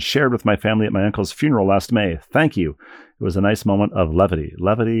about and shared with my family at my uncle's funeral last May. Thank you. It was a nice moment of levity.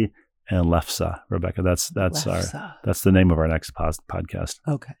 Levity and lefse. Rebecca, that's the name of our next podcast.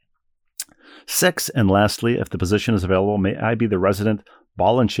 Okay. 6, and lastly, if the position is available, may I be the resident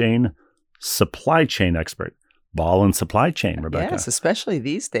ball and chain supply chain expert. Ball and supply chain, Rebecca. Yes, especially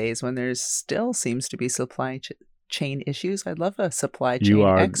these days when there's still seems to be supply chain issues. I'd love a supply chain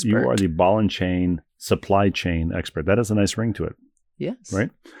expert. You are the ball and chain supply chain expert. That has a nice ring to it. Yes. Right?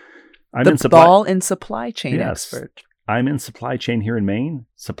 Ball and supply chain expert. I'm in supply chain here in Maine.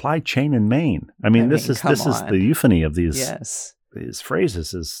 Supply chain in Maine. I mean, this is the euphony of these these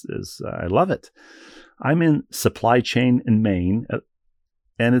phrases. Is I love it. I'm in supply chain in Maine,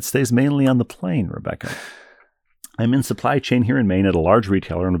 and it stays mainly on the plane, Rebecca. I'm in supply chain here in Maine at a large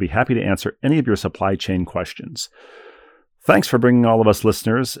retailer and will be happy to answer any of your supply chain questions. Thanks for bringing all of us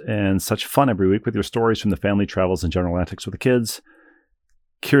listeners and such fun every week with your stories from the family travels and general antics with the kids.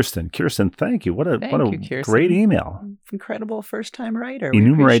 Kirsten, thank you. What a great email. Incredible first-time writer.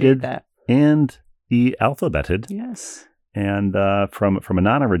 Enumerated we appreciate that. And alphabeted. Yes. And from a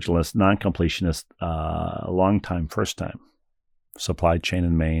non-originalist, non-completionist, long time, first time. Supply chain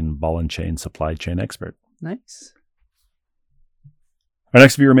in Maine, ball and chain, supply chain expert. Nice. Our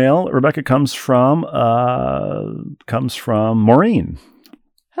next viewer mail, Rebecca, comes from Maureen.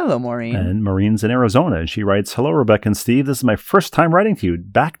 Hello, Maureen. And Maureen's in Arizona, and she writes, "Hello, Rebecca and Steve. This is my first time writing to you,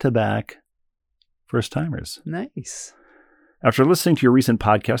 back-to-back first-timers. Nice. After listening to your recent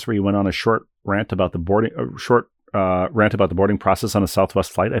podcast where you went on a short rant about the boarding process on a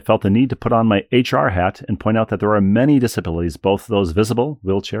Southwest flight, I felt the need to put on my HR hat and point out that there are many disabilities, both those visible,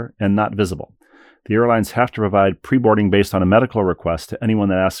 wheelchair, and not visible. The airlines have to provide pre-boarding based on a medical request to anyone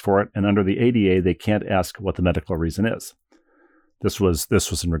that asks for it, and under the ADA, they can't ask what the medical reason is." This was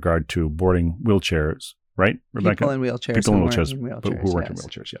in regard to boarding wheelchairs, right, Rebecca? People in wheelchairs. People in wheelchairs, who weren't in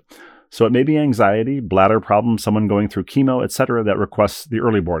wheelchairs yet. So it may be anxiety, bladder problems, someone going through chemo, etc., that requests the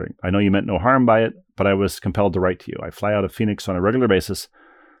early boarding. I know you meant no harm by it, but I was compelled to write to you. I fly out of Phoenix on a regular basis,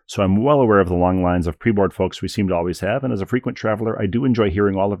 so I'm well aware of the long lines of pre-board folks we seem to always have, and as a frequent traveler, I do enjoy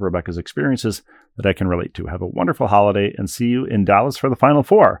hearing all of Rebecca's experiences that I can relate to. Have a wonderful holiday, and see you in Dallas for the Final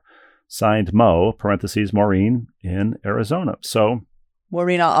Four. Signed, Mo, Maureen, in Arizona. So,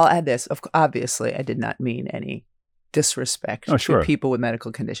 Maureen, I'll add this. Obviously, I did not mean any disrespect to people with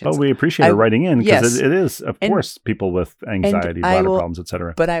medical conditions. But we appreciate her writing in, because it is, of course, people with anxiety, bladder problems,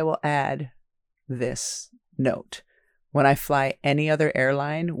 etc. But I will add this note. When I fly any other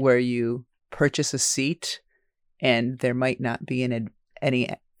airline where you purchase a seat and there might not be any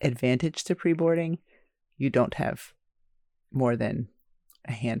advantage to pre-boarding, you don't have more than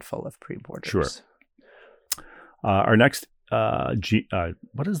a handful of pre-boarders. Sure. Our next,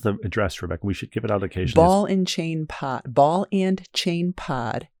 what is the address, Rebecca? We should give it out occasionally.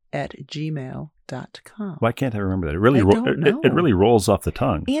 ballandchainpod at gmail.com. Why can't I remember that? It really rolls off the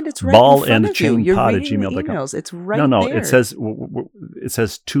tongue. And it's right in front of you. You're reading the gmail.com. emails. It's right there. No, it says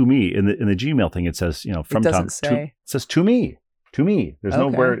to me in the Gmail thing. It says, from it Tom. Say. It says to me. To me. There's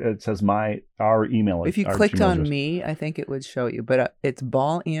nowhere it says our email. If you clicked on me, I think it would show you. But it's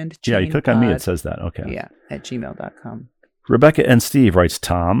ballandchainpod. Yeah, you click on me, it says that. Okay. Yeah, at gmail.com. Rebecca and Steve, writes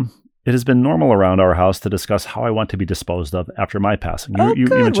Tom. It has been normal around our house to discuss how I want to be disposed of after my passing. You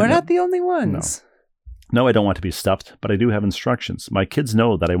good. We're not the only ones. No, I don't want to be stuffed, but I do have instructions. My kids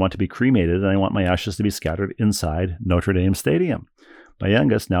know that I want to be cremated and I want my ashes to be scattered inside Notre Dame Stadium. My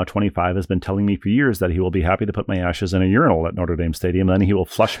youngest, now 25, has been telling me for years that he will be happy to put my ashes in a urinal at Notre Dame Stadium, and then he will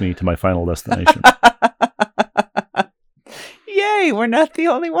flush me to my final destination. hey, we're not the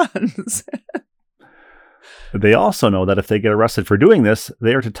only ones. They also know that if they get arrested for doing this,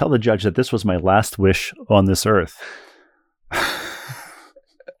 they are to tell the judge that this was my last wish on this earth.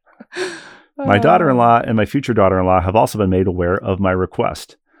 My daughter-in-law and my future daughter-in-law have also been made aware of my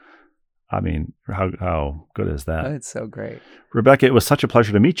request. I mean, how good is that? That's so great. Rebecca, it was such a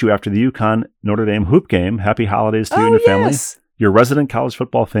pleasure to meet you after the UConn Notre Dame hoop game. Happy holidays to you and your family. Your resident college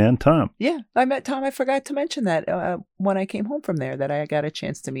football fan, Tom. Yeah, I met Tom. I forgot to mention that when I came home from there, that I got a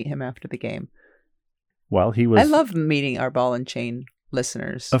chance to meet him after the game. Well, he was... I love meeting our Ball and Chain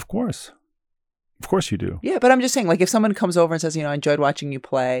listeners. Of course. Of course you do. Yeah, but I'm just saying, like, if someone comes over and says, I enjoyed watching you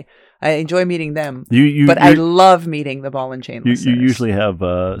play, I enjoy meeting them. I love meeting the Ball and Chain listeners. You usually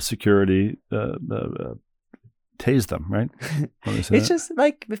have security tase them, right? It's just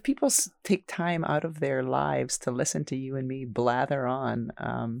like if people take time out of their lives to listen to you and me blather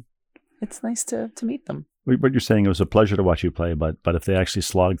on, it's nice to meet them. What you're saying, it was a pleasure to watch you play, but if they actually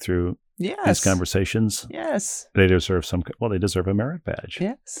slog through these conversations, they deserve they deserve a merit badge.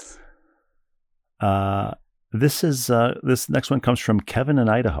 Yes. This next one comes from Kevin in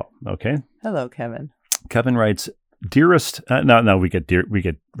Idaho. Okay. Hello, Kevin. Kevin writes, "Dearest," no, we get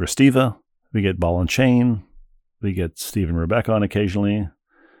Restiva, we get Ball and Chain, we get Steve and Rebecca on occasionally.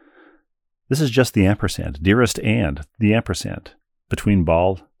 This is just the ampersand, dearest and the ampersand between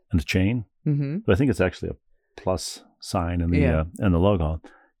Ball and Chain. Mm-hmm. But I think it's actually a plus sign in the logo.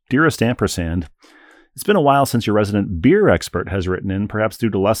 Dearest ampersand. It's been a while since your resident beer expert has written in, perhaps due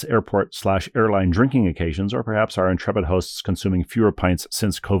to less airport/airline drinking occasions, or perhaps our intrepid hosts consuming fewer pints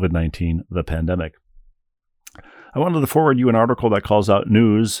since COVID-19, the pandemic. I wanted to forward you an article that calls out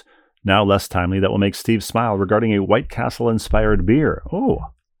news, now less timely, that will make Steve smile regarding a White Castle-inspired beer. Oh,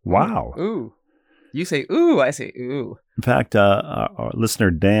 wow. Ooh. You say ooh, I say ooh. In fact, our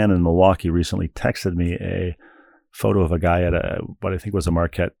listener Dan in Milwaukee recently texted me a photo of a guy at what I think was a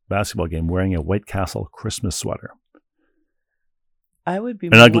Marquette basketball game wearing a White Castle Christmas sweater. I would be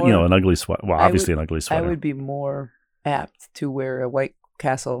an ugly sweater. Well, obviously an ugly sweater. I would be more apt to wear a White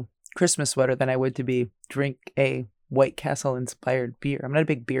Castle Christmas sweater than I would to drink a White Castle inspired beer. I'm not a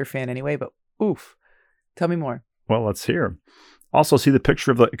big beer fan anyway, but oof. Tell me more. Well, let's hear. Also, see the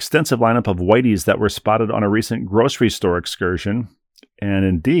picture of the extensive lineup of Whiteys that were spotted on a recent grocery store excursion. And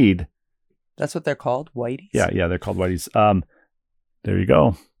indeed, that's what they're called, Whiteys? Yeah, they're called Whiteys. There you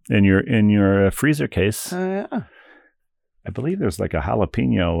go. In your freezer case. Yeah. I believe there's like a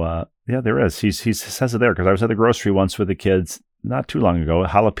jalapeno. There is. He says it there because I was at the grocery once with the kids not too long ago, a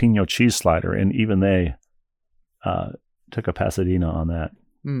jalapeno cheese slider, and even they took a Pasadena on that.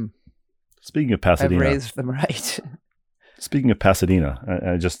 Mm. Speaking of Pasadena. I've raised them right. Speaking of Pasadena,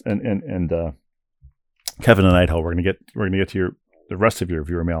 Kevin and Idaho, we're gonna get to the rest of your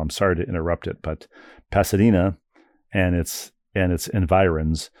viewer mail. I'm sorry to interrupt it, but Pasadena and its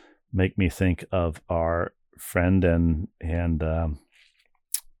environs make me think of our friend and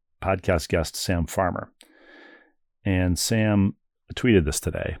podcast guest Sam Farmer. And Sam tweeted this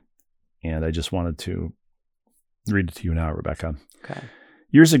today, and I just wanted to read it to you now, Rebecca. Okay.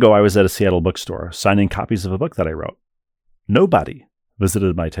 Years ago, I was at a Seattle bookstore signing copies of a book that I wrote. Nobody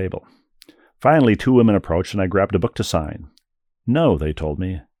visited my table. Finally, 2 women approached, and I grabbed a book to sign. No, they told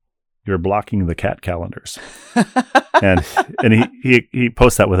me, you're blocking the cat calendars. and he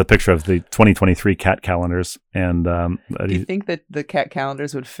posts that with a picture of the 2023 cat calendars. And do you think that the cat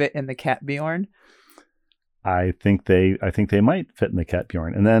calendars would fit in the Cat Bjorn? I think they might fit in the Cat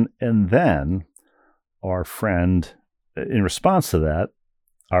Bjorn. And then our friend, in response to that,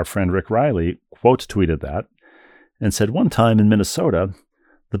 our friend Rick Riley quote tweeted that and said, one time in Minnesota,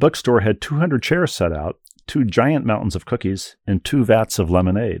 the bookstore had 200 chairs set out, 2 giant mountains of cookies, and 2 vats of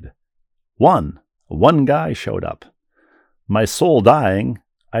lemonade. One guy showed up. My soul dying,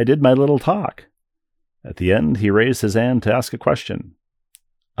 I did my little talk. At the end, he raised his hand to ask a question.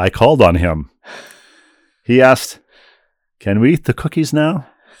 I called on him. He asked, can we eat the cookies now?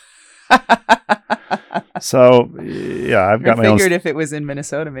 So, yeah, I've got my own. I figured if it was in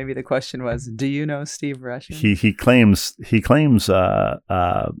Minnesota, maybe the question was, do you know Steve Russian? He claims that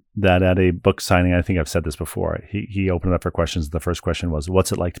at a book signing, I think I've said this before, he opened it up for questions. The first question was,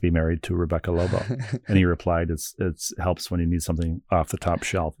 what's it like to be married to Rebecca Lobo? And he replied, it helps when you need something off the top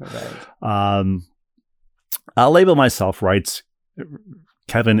shelf. Right. I'll label myself, writes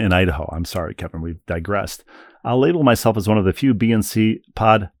Kevin in Idaho. I'm sorry, Kevin, we've digressed. I'll label myself as one of the few BNC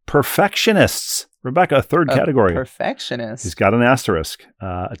pod perfectionists. Rebecca, third category. Perfectionist. He's got an asterisk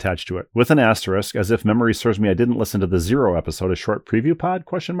attached to it. With an asterisk, as if memory serves me, I didn't listen to the 0 episode, a short preview pod,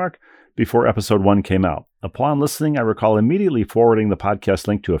 before episode 1 came out. Upon listening, I recall immediately forwarding the podcast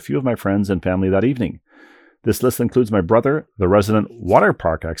link to a few of my friends and family that evening. This list includes my brother, the resident water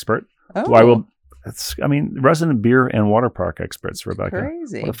park expert, Oh, who I will. Resident beer and water park experts, Rebecca.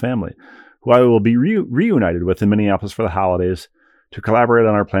 crazy. What a family. Who I will be reunited with in Minneapolis for the holidays to collaborate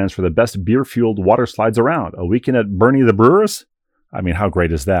on our plans for the best beer-fueled water slides around. A weekend at Bernie the Brewer's? I mean, how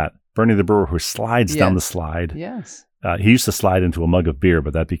great is that? Bernie the Brewer, who slides down the slide. Yes. He used to slide into a mug of beer,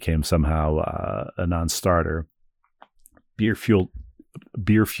 but that became somehow a non-starter. Beer-fueled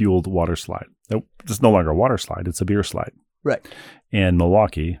water slide. Nope, it's no longer a water slide. It's a beer slide. Right. In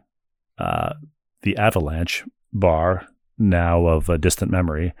Milwaukee, the Avalanche bar, now of a distant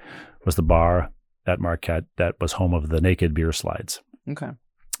memory, was the bar at Marquette that was home of the naked beer slides. Okay.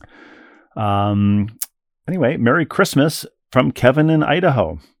 Anyway, Merry Christmas from Kevin in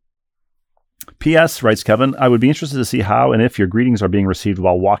Idaho. P.S., writes Kevin, I would be interested to see how and if your greetings are being received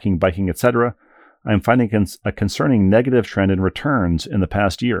while walking, biking, etc. I am finding a concerning negative trend in returns in the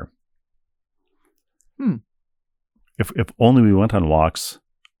past year. If only we went on walks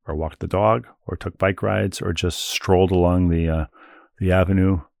or walked the dog or took bike rides or just strolled along the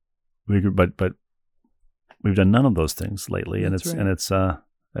avenue. But we've done none of those things lately, and that's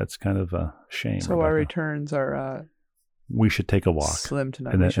kind of a shame. So Rebecca. our returns are we should take a walk slim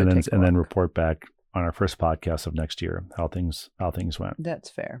tonight. and then report back on our first podcast of next year how things went. That's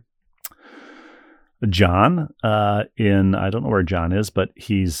fair. John I don't know where John is, but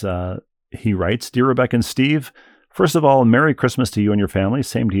he writes, Dear Rebecca and Steve, first of all, Merry Christmas to you and your family.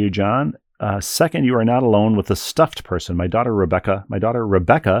 Same to you, John. Second, you are not alone with the stuffed person. My daughter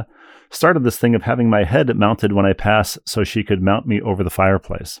Rebecca started this thing of having my head mounted when I pass so she could mount me over the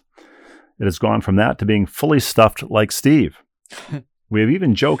fireplace. It has gone from that to being fully stuffed like Steve. We have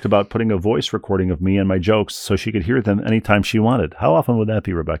even joked about putting a voice recording of me and my jokes so she could hear them anytime she wanted. How often would that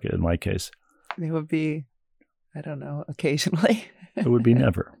be, Rebecca, in my case? It would be, I don't know, occasionally. It would be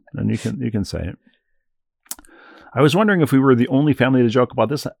never. And you can say it. I was wondering if we were the only family to joke about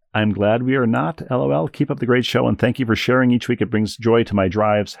this. I'm glad we are not. LOL. Keep up the great show, and thank you for sharing each week. It brings joy to my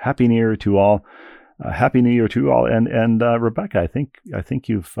drives. Happy New Year to all. Happy New Year to you all. And Rebecca, I think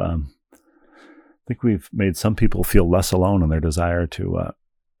we've made some people feel less alone in their desire to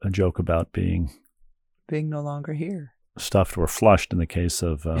joke about being no longer here, stuffed or flushed in the case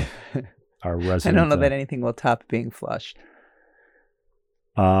of our resident. I don't know that anything will top being flushed.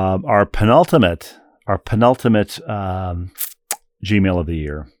 Our penultimate Gmail of the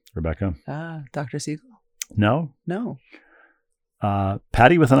year, Rebecca. Dr. Siegel? No.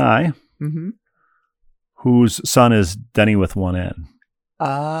 Patty with an I, whose son is Denny with one N.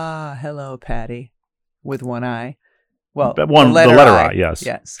 Hello, Patty with one I. Well, the letter I, yes.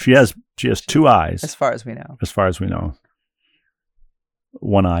 She has two I's. As far as we know.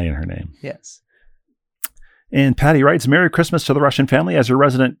 One I in her name. Yes. And Patty writes, Merry Christmas to the Russian family. As a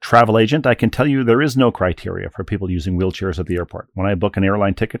resident travel agent, I can tell you there is no criteria for people using wheelchairs at the airport. When I book an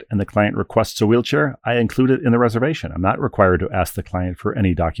airline ticket and the client requests a wheelchair, I include it in the reservation. I'm not required to ask the client for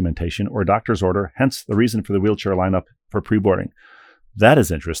any documentation or doctor's order, hence the reason for the wheelchair lineup for pre-boarding. That is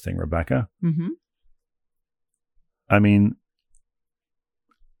interesting, Rebecca. Mm-hmm. I mean,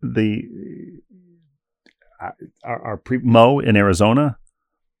 our Mo in Arizona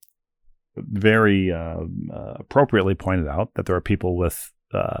very appropriately pointed out that there are people with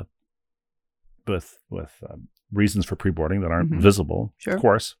reasons for pre-boarding that aren't visible, sure. Of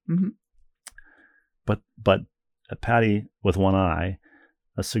course. Mm-hmm. But Patty with one eye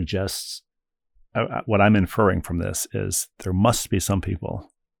suggests what I'm inferring from this is there must be some people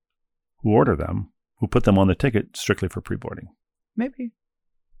who order them, who put them on the ticket strictly for pre-boarding. Maybe.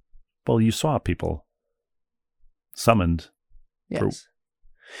 Well, you saw people summoned. Yes.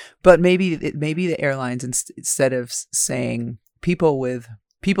 But maybe the airlines, instead of saying people in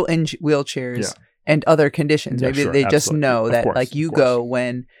wheelchairs and other conditions, maybe they just know that go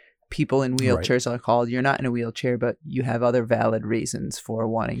when people in wheelchairs are called. You're not in a wheelchair, but you have other valid reasons for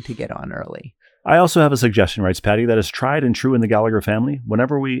wanting to get on early. I also have a suggestion, writes Patty, that is tried and true in the Gallagher family.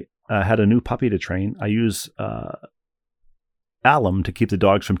 Whenever we had a new puppy to train, I use alum to keep the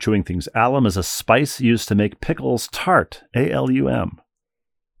dogs from chewing things. Alum is a spice used to make pickles tart. ALUM.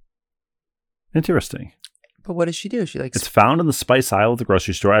 Interesting. But what does she do? She likes. It's found in the spice aisle of the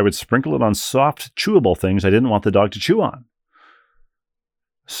grocery store. I would sprinkle it on soft, chewable things I didn't want the dog to chew on.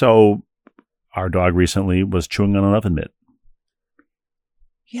 So our dog recently was chewing on an oven mitt.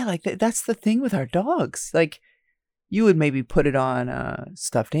 Yeah, like that's the thing with our dogs. Like, you would maybe put it on a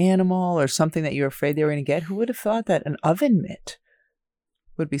stuffed animal or something that you're afraid they were going to get. Who would have thought that an oven mitt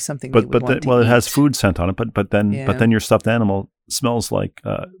would be something? It has food scent on it. But then your stuffed animal smells like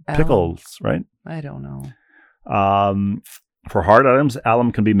pickles, right? I don't know. For hard items,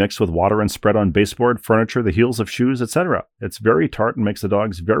 alum can be mixed with water and spread on baseboard, furniture, the heels of shoes, etc. It's very tart and makes the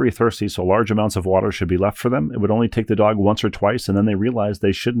dogs very thirsty, so large amounts of water should be left for them. It would only take the dog once or twice, and then they realize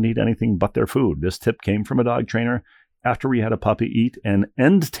they shouldn't eat anything but their food. This tip came from a dog trainer after we had a puppy eat an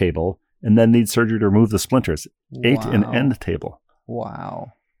end table and then need surgery to remove the splinters. Ate an end table.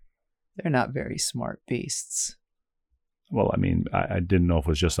 Wow. They're not very smart beasts. Well, I mean, I didn't know if it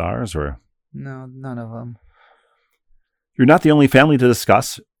was just ours or... No, none of them. You're not the only family to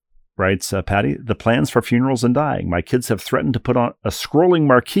discuss, writes Patty, the plans for funerals and dying. My kids have threatened to put on a scrolling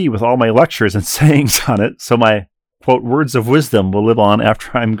marquee with all my lectures and sayings on it, so my, quote, words of wisdom will live on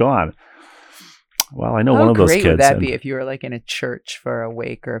after I'm gone. Well, I know one of those kids. How great would that be if you were like in a church for a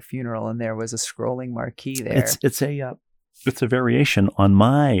wake or a funeral and there was a scrolling marquee there? It's a variation on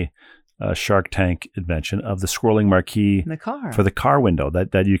my Shark Tank invention of the scrolling marquee in the car for the car window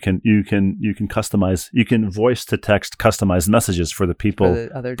that you can customize. You can voice to text customized messages for the people for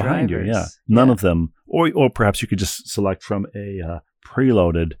the other behind drivers. you. Yeah, none of them, or perhaps you could just select from a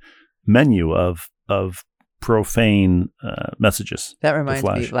preloaded menu of profane messages. That reminds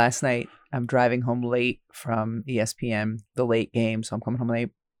me. Last night, I'm driving home late from ESPN, the late game, so I'm coming home late,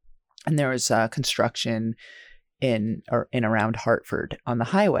 and there was construction in around Hartford on the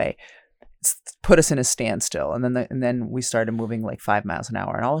highway. Put us in a standstill, and then we started moving like 5 miles an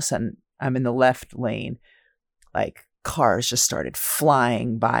hour, and all of a sudden I'm in the left lane, like cars just started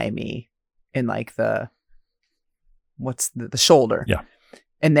flying by me in like the shoulder, yeah,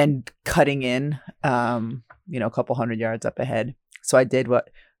 and then cutting in, a couple 100 yards up ahead. So I did what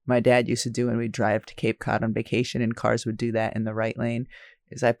my dad used to do when we'd drive to Cape Cod on vacation, and cars would do that in the right lane.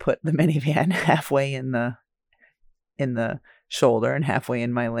 Is I put the minivan halfway in the shoulder and halfway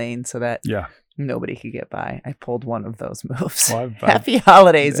in my lane so that nobody could get by. I pulled one of those moves. Well, Happy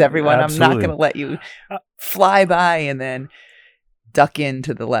holidays, everyone. Absolutely. I'm not going to let you fly by and then duck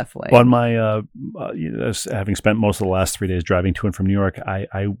into the left lane. On my, having spent most of the last 3 days driving to and from New York,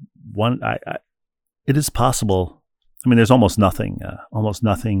 it is possible. I mean, there's almost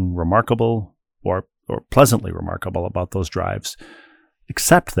nothing remarkable or pleasantly remarkable about those drives,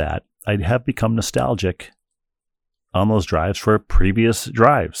 except that I have become nostalgic on those drives for previous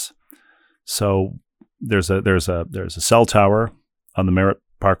drives. So there's a cell tower on the Merritt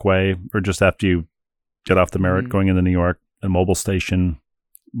Parkway, or just after you get off the Merritt going into New York, a mobile station.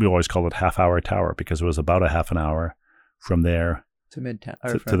 We always call it half hour tower because it was about a half an hour from there to Midtown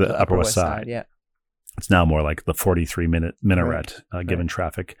to the Upper West Side. Yeah, it's now more like the 43-minute minaret, given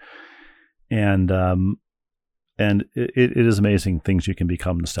traffic, and it is amazing things you can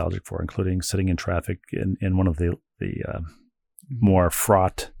become nostalgic for, including sitting in traffic in one of the more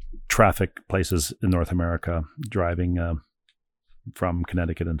fraught traffic places in North America, driving from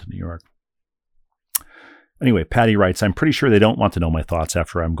Connecticut into New York. Anyway, Patty writes, I'm pretty sure they don't want to know my thoughts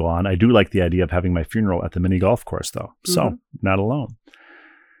after I'm gone. I do like the idea of having my funeral at the mini golf course, though. So, not alone.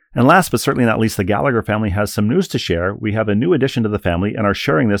 And last but certainly not least, the Gallagher family has some news to share. We have a new addition to the family and are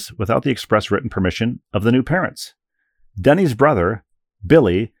sharing this without the express written permission of the new parents. Denny's brother,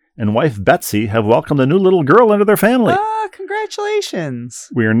 Billy, and wife Betsy have welcomed a new little girl into their family. Congratulations.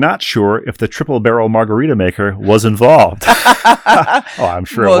 We are not sure if the triple barrel margarita maker was involved. I'm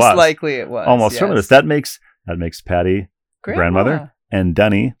sure it was. Most likely it was. Almost certainly was. That makes Patty grandmother and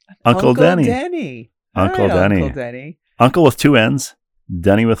Denny Uncle Denny. Uncle Denny. Uncle with two N's,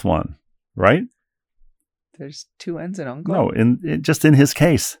 Denny with one. Right? There's two N's in Uncle? No, just in his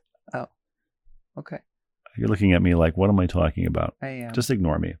case. Oh, okay. You're looking at me like, what am I talking about? I am. Just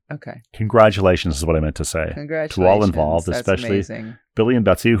ignore me. Okay. Congratulations is what I meant to say. Congratulations. To all involved, That's especially amazing. Billy and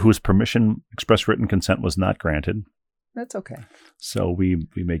Betsy, whose express written consent was not granted. That's okay. So we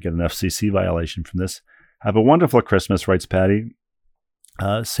may get an FCC violation from this. Have a wonderful Christmas, writes Patty.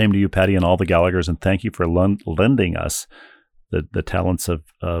 Same to you, Patty, and all the Gallaghers, and thank you for lending us the talents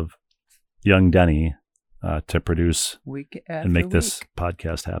of young Denny to produce and make this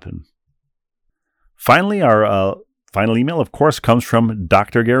podcast happen. Finally, our final email, of course, comes from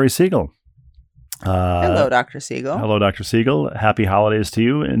Dr. Gary Siegel. Hello, Dr. Siegel. Hello, Dr. Siegel. Happy holidays to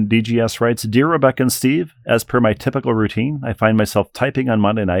you. And DGS writes, Dear Rebecca and Steve, as per my typical routine, I find myself typing on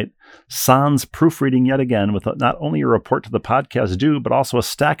Monday night, sans proofreading yet again, with not only a report to the podcast due, but also a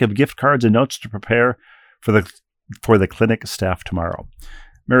stack of gift cards and notes to prepare for the clinic staff tomorrow.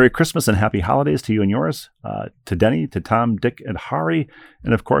 Merry Christmas and happy holidays to you and yours, to Denny, to Tom, Dick, and Hari,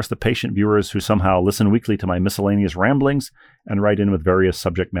 and of course the patient viewers who somehow listen weekly to my miscellaneous ramblings and write in with various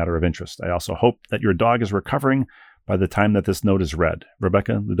subject matter of interest. I also hope that your dog is recovering by the time that this note is read.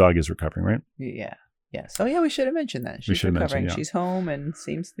 Rebecca, the dog is recovering, right? Yeah. Yes. Oh, yeah, we should have mentioned that. She's should have recovering. mentioned, yeah. She's home and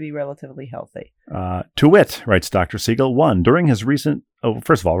seems to be relatively healthy. To wit, writes Dr. Siegel, one, during his recent... Oh,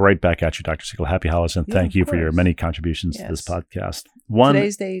 first of all, right back at you, Dr. Siegel. Happy holidays, and Yeah, thank of you for your course. many contributions to Yes. this podcast. One,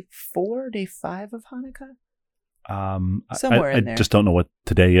 Today's day 4, day 5 of Hanukkah? I Somewhere in there. just don't know what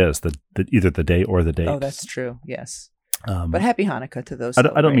today is, either the day or the date. Oh, that's true. Yes. Um, But happy Hanukkah to those I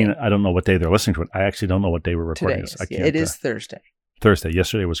don't mean celebrating. I don't know what day they're listening to it. I actually don't know what day we're recording Today this. is. I Yeah, can't, it is Thursday. Thursday.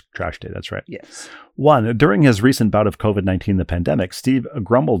 Yesterday was trash day. That's right. Yes. One, during his recent bout of COVID-19, the pandemic, Steve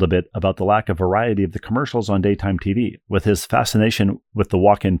grumbled a bit about the lack of variety of the commercials on daytime TV. With his fascination with the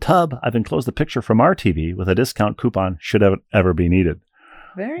walk-in tub, I've enclosed a picture from our TV with a discount coupon should ever be needed.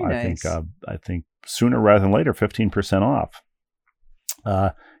 Very I nice. think sooner rather than later, 15% off.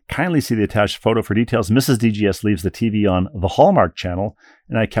 Kindly see the attached photo for details. Mrs. DGS leaves the TV on the Hallmark channel,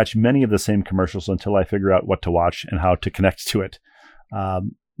 and I catch many of the same commercials until I figure out what to watch and how to connect to it. I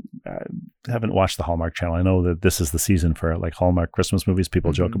haven't watched the Hallmark channel. I know that this is the season for like Hallmark Christmas movies.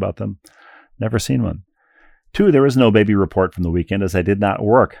 People joke about them. Never seen one. 2, there is no baby report from the weekend as I did not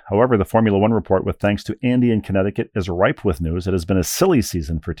work. However, the Formula One report with thanks to Andy in Connecticut is ripe with news. It has been a silly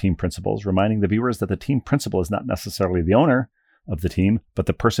season for team principals, reminding the viewers that the team principal is not necessarily the owner of the team, but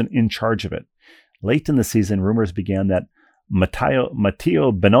the person in charge of it. Late in the season, rumors began that Matteo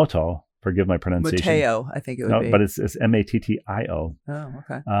Binotto, forgive my pronunciation. Matteo, I think it would be. But it's Mattio. Oh,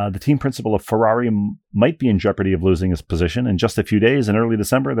 okay. The team principal of Ferrari might be in jeopardy of losing his position. In just a few days, in early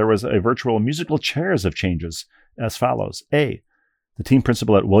December, there was a virtual musical chairs of changes as follows. A, the team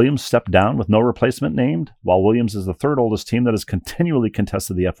principal at Williams stepped down with no replacement named. While Williams is the third oldest team that has continually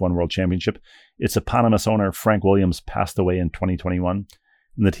contested the F1 World Championship, its eponymous owner, Frank Williams, passed away in 2021.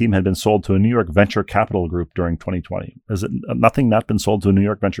 And the team had been sold to a New York venture capital group during 2020. Has it nothing not been sold to a New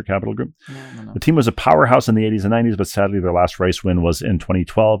York venture capital group? No. The team was a powerhouse in the 80s and 90s, but sadly their last race win was in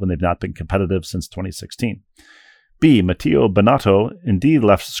 2012, and they've not been competitive since 2016. B, Matteo Binotto indeed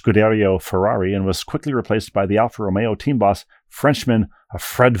left Scuderia Ferrari and was quickly replaced by the Alfa Romeo team boss, Frenchman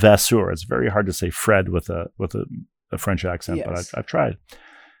Fred Vasseur. It's very hard to say Fred with a French accent, Yes. but I've tried.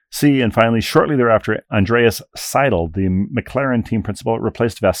 C, and finally, shortly thereafter, Andreas Seidel, the McLaren team principal,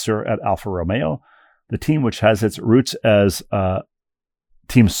 replaced Vasseur at Alfa Romeo. The team, which has its roots as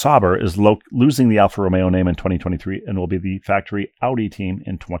Team Sauber, is losing the Alfa Romeo name in 2023 and will be the factory Audi team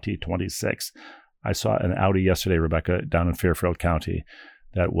in 2026. I saw an Audi yesterday, Rebecca, down in Fairfield County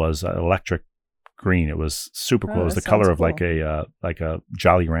that was electric green. It was super cool. Oh, It was that the color sounds of like a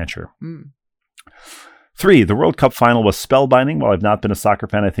Jolly Rancher. Mm. 3, the World Cup final was spellbinding. While I've not been a soccer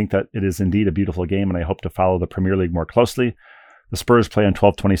fan, I think that it is indeed a beautiful game, and I hope to follow the Premier League more closely. The Spurs play on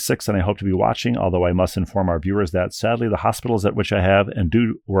 12/26, and I hope to be watching, although I must inform our viewers that, sadly, the hospitals at which I have and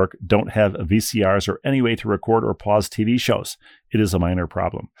do work don't have VCRs or any way to record or pause TV shows. It is a minor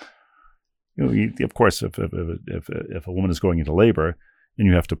problem. Of course, if a woman is going into labor and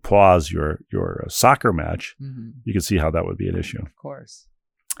you have to pause your soccer match, you can see how that would be an issue. Of course.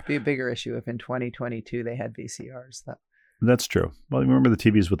 It'd be a bigger issue if in 2022 they had VCRs. That's true. Well, you remember the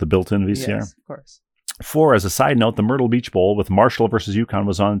TVs with the built-in VCR? Yes, of course. 4, as a side note, the Myrtle Beach Bowl with Marshall versus UConn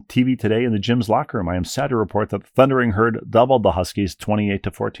was on TV today in the gym's locker room. I am sad to report that the Thundering Herd doubled the Huskies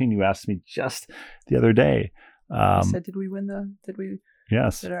 28-14. You asked me just the other day. I said, did we?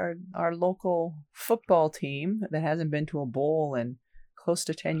 Yes. Did our local football team that hasn't been to a bowl in close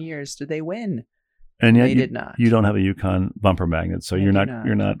to 10 years, did they win? And yet they did not. You don't have a UConn bumper magnet, so They you're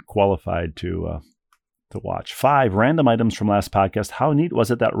do not qualified to watch. 5, random items from last podcast. How neat was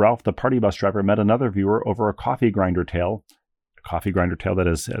it that Ralph, the party bus driver, met another viewer over a coffee grinder tale? A coffee grinder tale that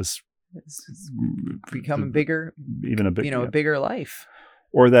has It's become bigger, even a bit, a bigger life.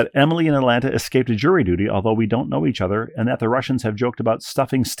 Or that Emily in Atlanta escaped jury duty, although we don't know each other, and that the Russians have joked about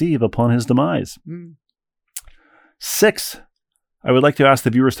stuffing Steve upon his demise. 6, I would like to ask the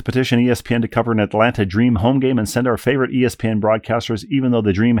viewers to petition ESPN to cover an Atlanta Dream home game and send our favorite ESPN broadcasters, even though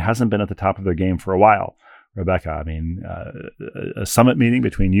the Dream hasn't been at the top of their game for a while. Rebecca, I mean, a summit meeting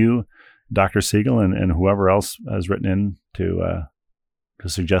between you, Dr. Siegel, and whoever else has written in to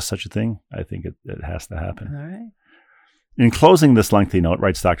suggest such a thing, I think it has to happen. All right. In closing this lengthy note,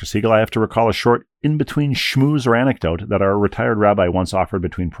 writes Dr. Siegel, I have to recall a short in-between schmooze or anecdote that our retired rabbi once offered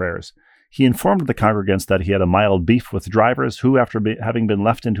between prayers. He informed the congregants that he had a mild beef with drivers who, after having been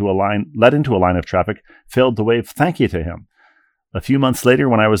led into a line of traffic, failed to wave thank you to him. A few months later,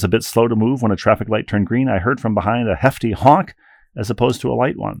 when I was a bit slow to move when a traffic light turned green, I heard from behind a hefty honk as opposed to a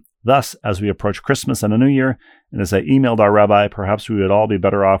light one. Thus, as we approach Christmas and a New Year, and as I emailed our rabbi, perhaps we would all be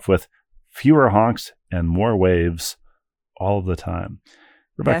better off with fewer honks and more waves all of the time.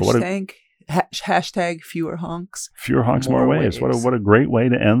 Rebecca, hashtag fewer honks. Fewer honks, more waves. What a great way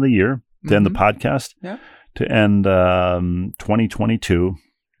to end the year. to end the podcast. Yeah. To end 2022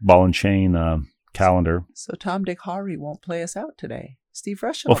 ball and chain calendar. So Tom, Dick, Harry won't play us out today. Steve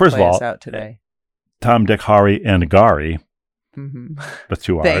Rush Well, will first play of all, us out today. Tom, Dick, Harry, and Gary with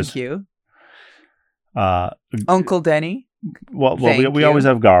 2 R's. Thank you. Uncle Denny. Well, Thank we you. always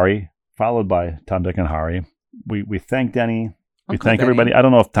have Gary, followed by Tom, Dick, and Harry. We thank Denny. We Uncle thank Denny. everybody. I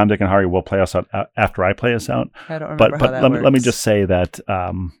don't know if Tom, Dick, and Harry will play us out after I play us out. I don't remember But how that let me works. just say that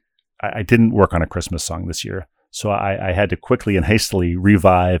I didn't work on a Christmas song this year. So I had to quickly and hastily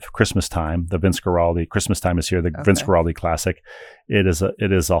revive Christmas Time, the Vince Guaraldi. Christmas Time is here, the Vince Guaraldi classic. It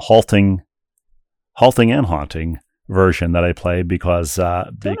is a halting and haunting version that I play because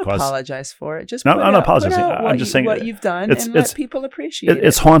Don't apologize for it. Just No, put I'm not out- apologizing. put out I'm just saying what you've done it's- and it's- let people appreciate it.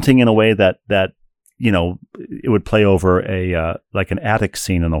 it's haunting in a way that it would play over a like an attic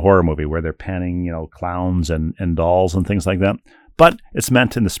scene in a horror movie where they're panning clowns and dolls and things like that. But it's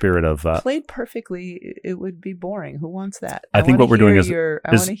meant in the spirit of Played perfectly, it would be boring. Who wants that? I think what we're doing is I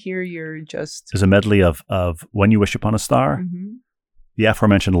want to hear your just. is a medley of When You Wish Upon a Star, Mhm. the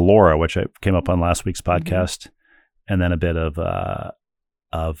aforementioned Laura, which I came up on last week's podcast, and then a bit of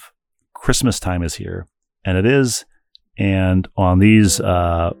Christmas Time is Here, and it is. And on these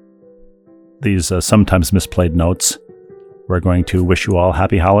sometimes misplayed notes, we're going to wish you all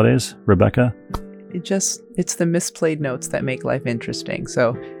happy holidays, Rebecca. It's the misplayed notes that make life interesting.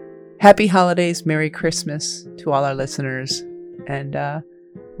 So happy holidays, Merry Christmas to all our listeners, and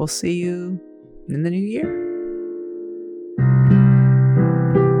we'll see you in the new year.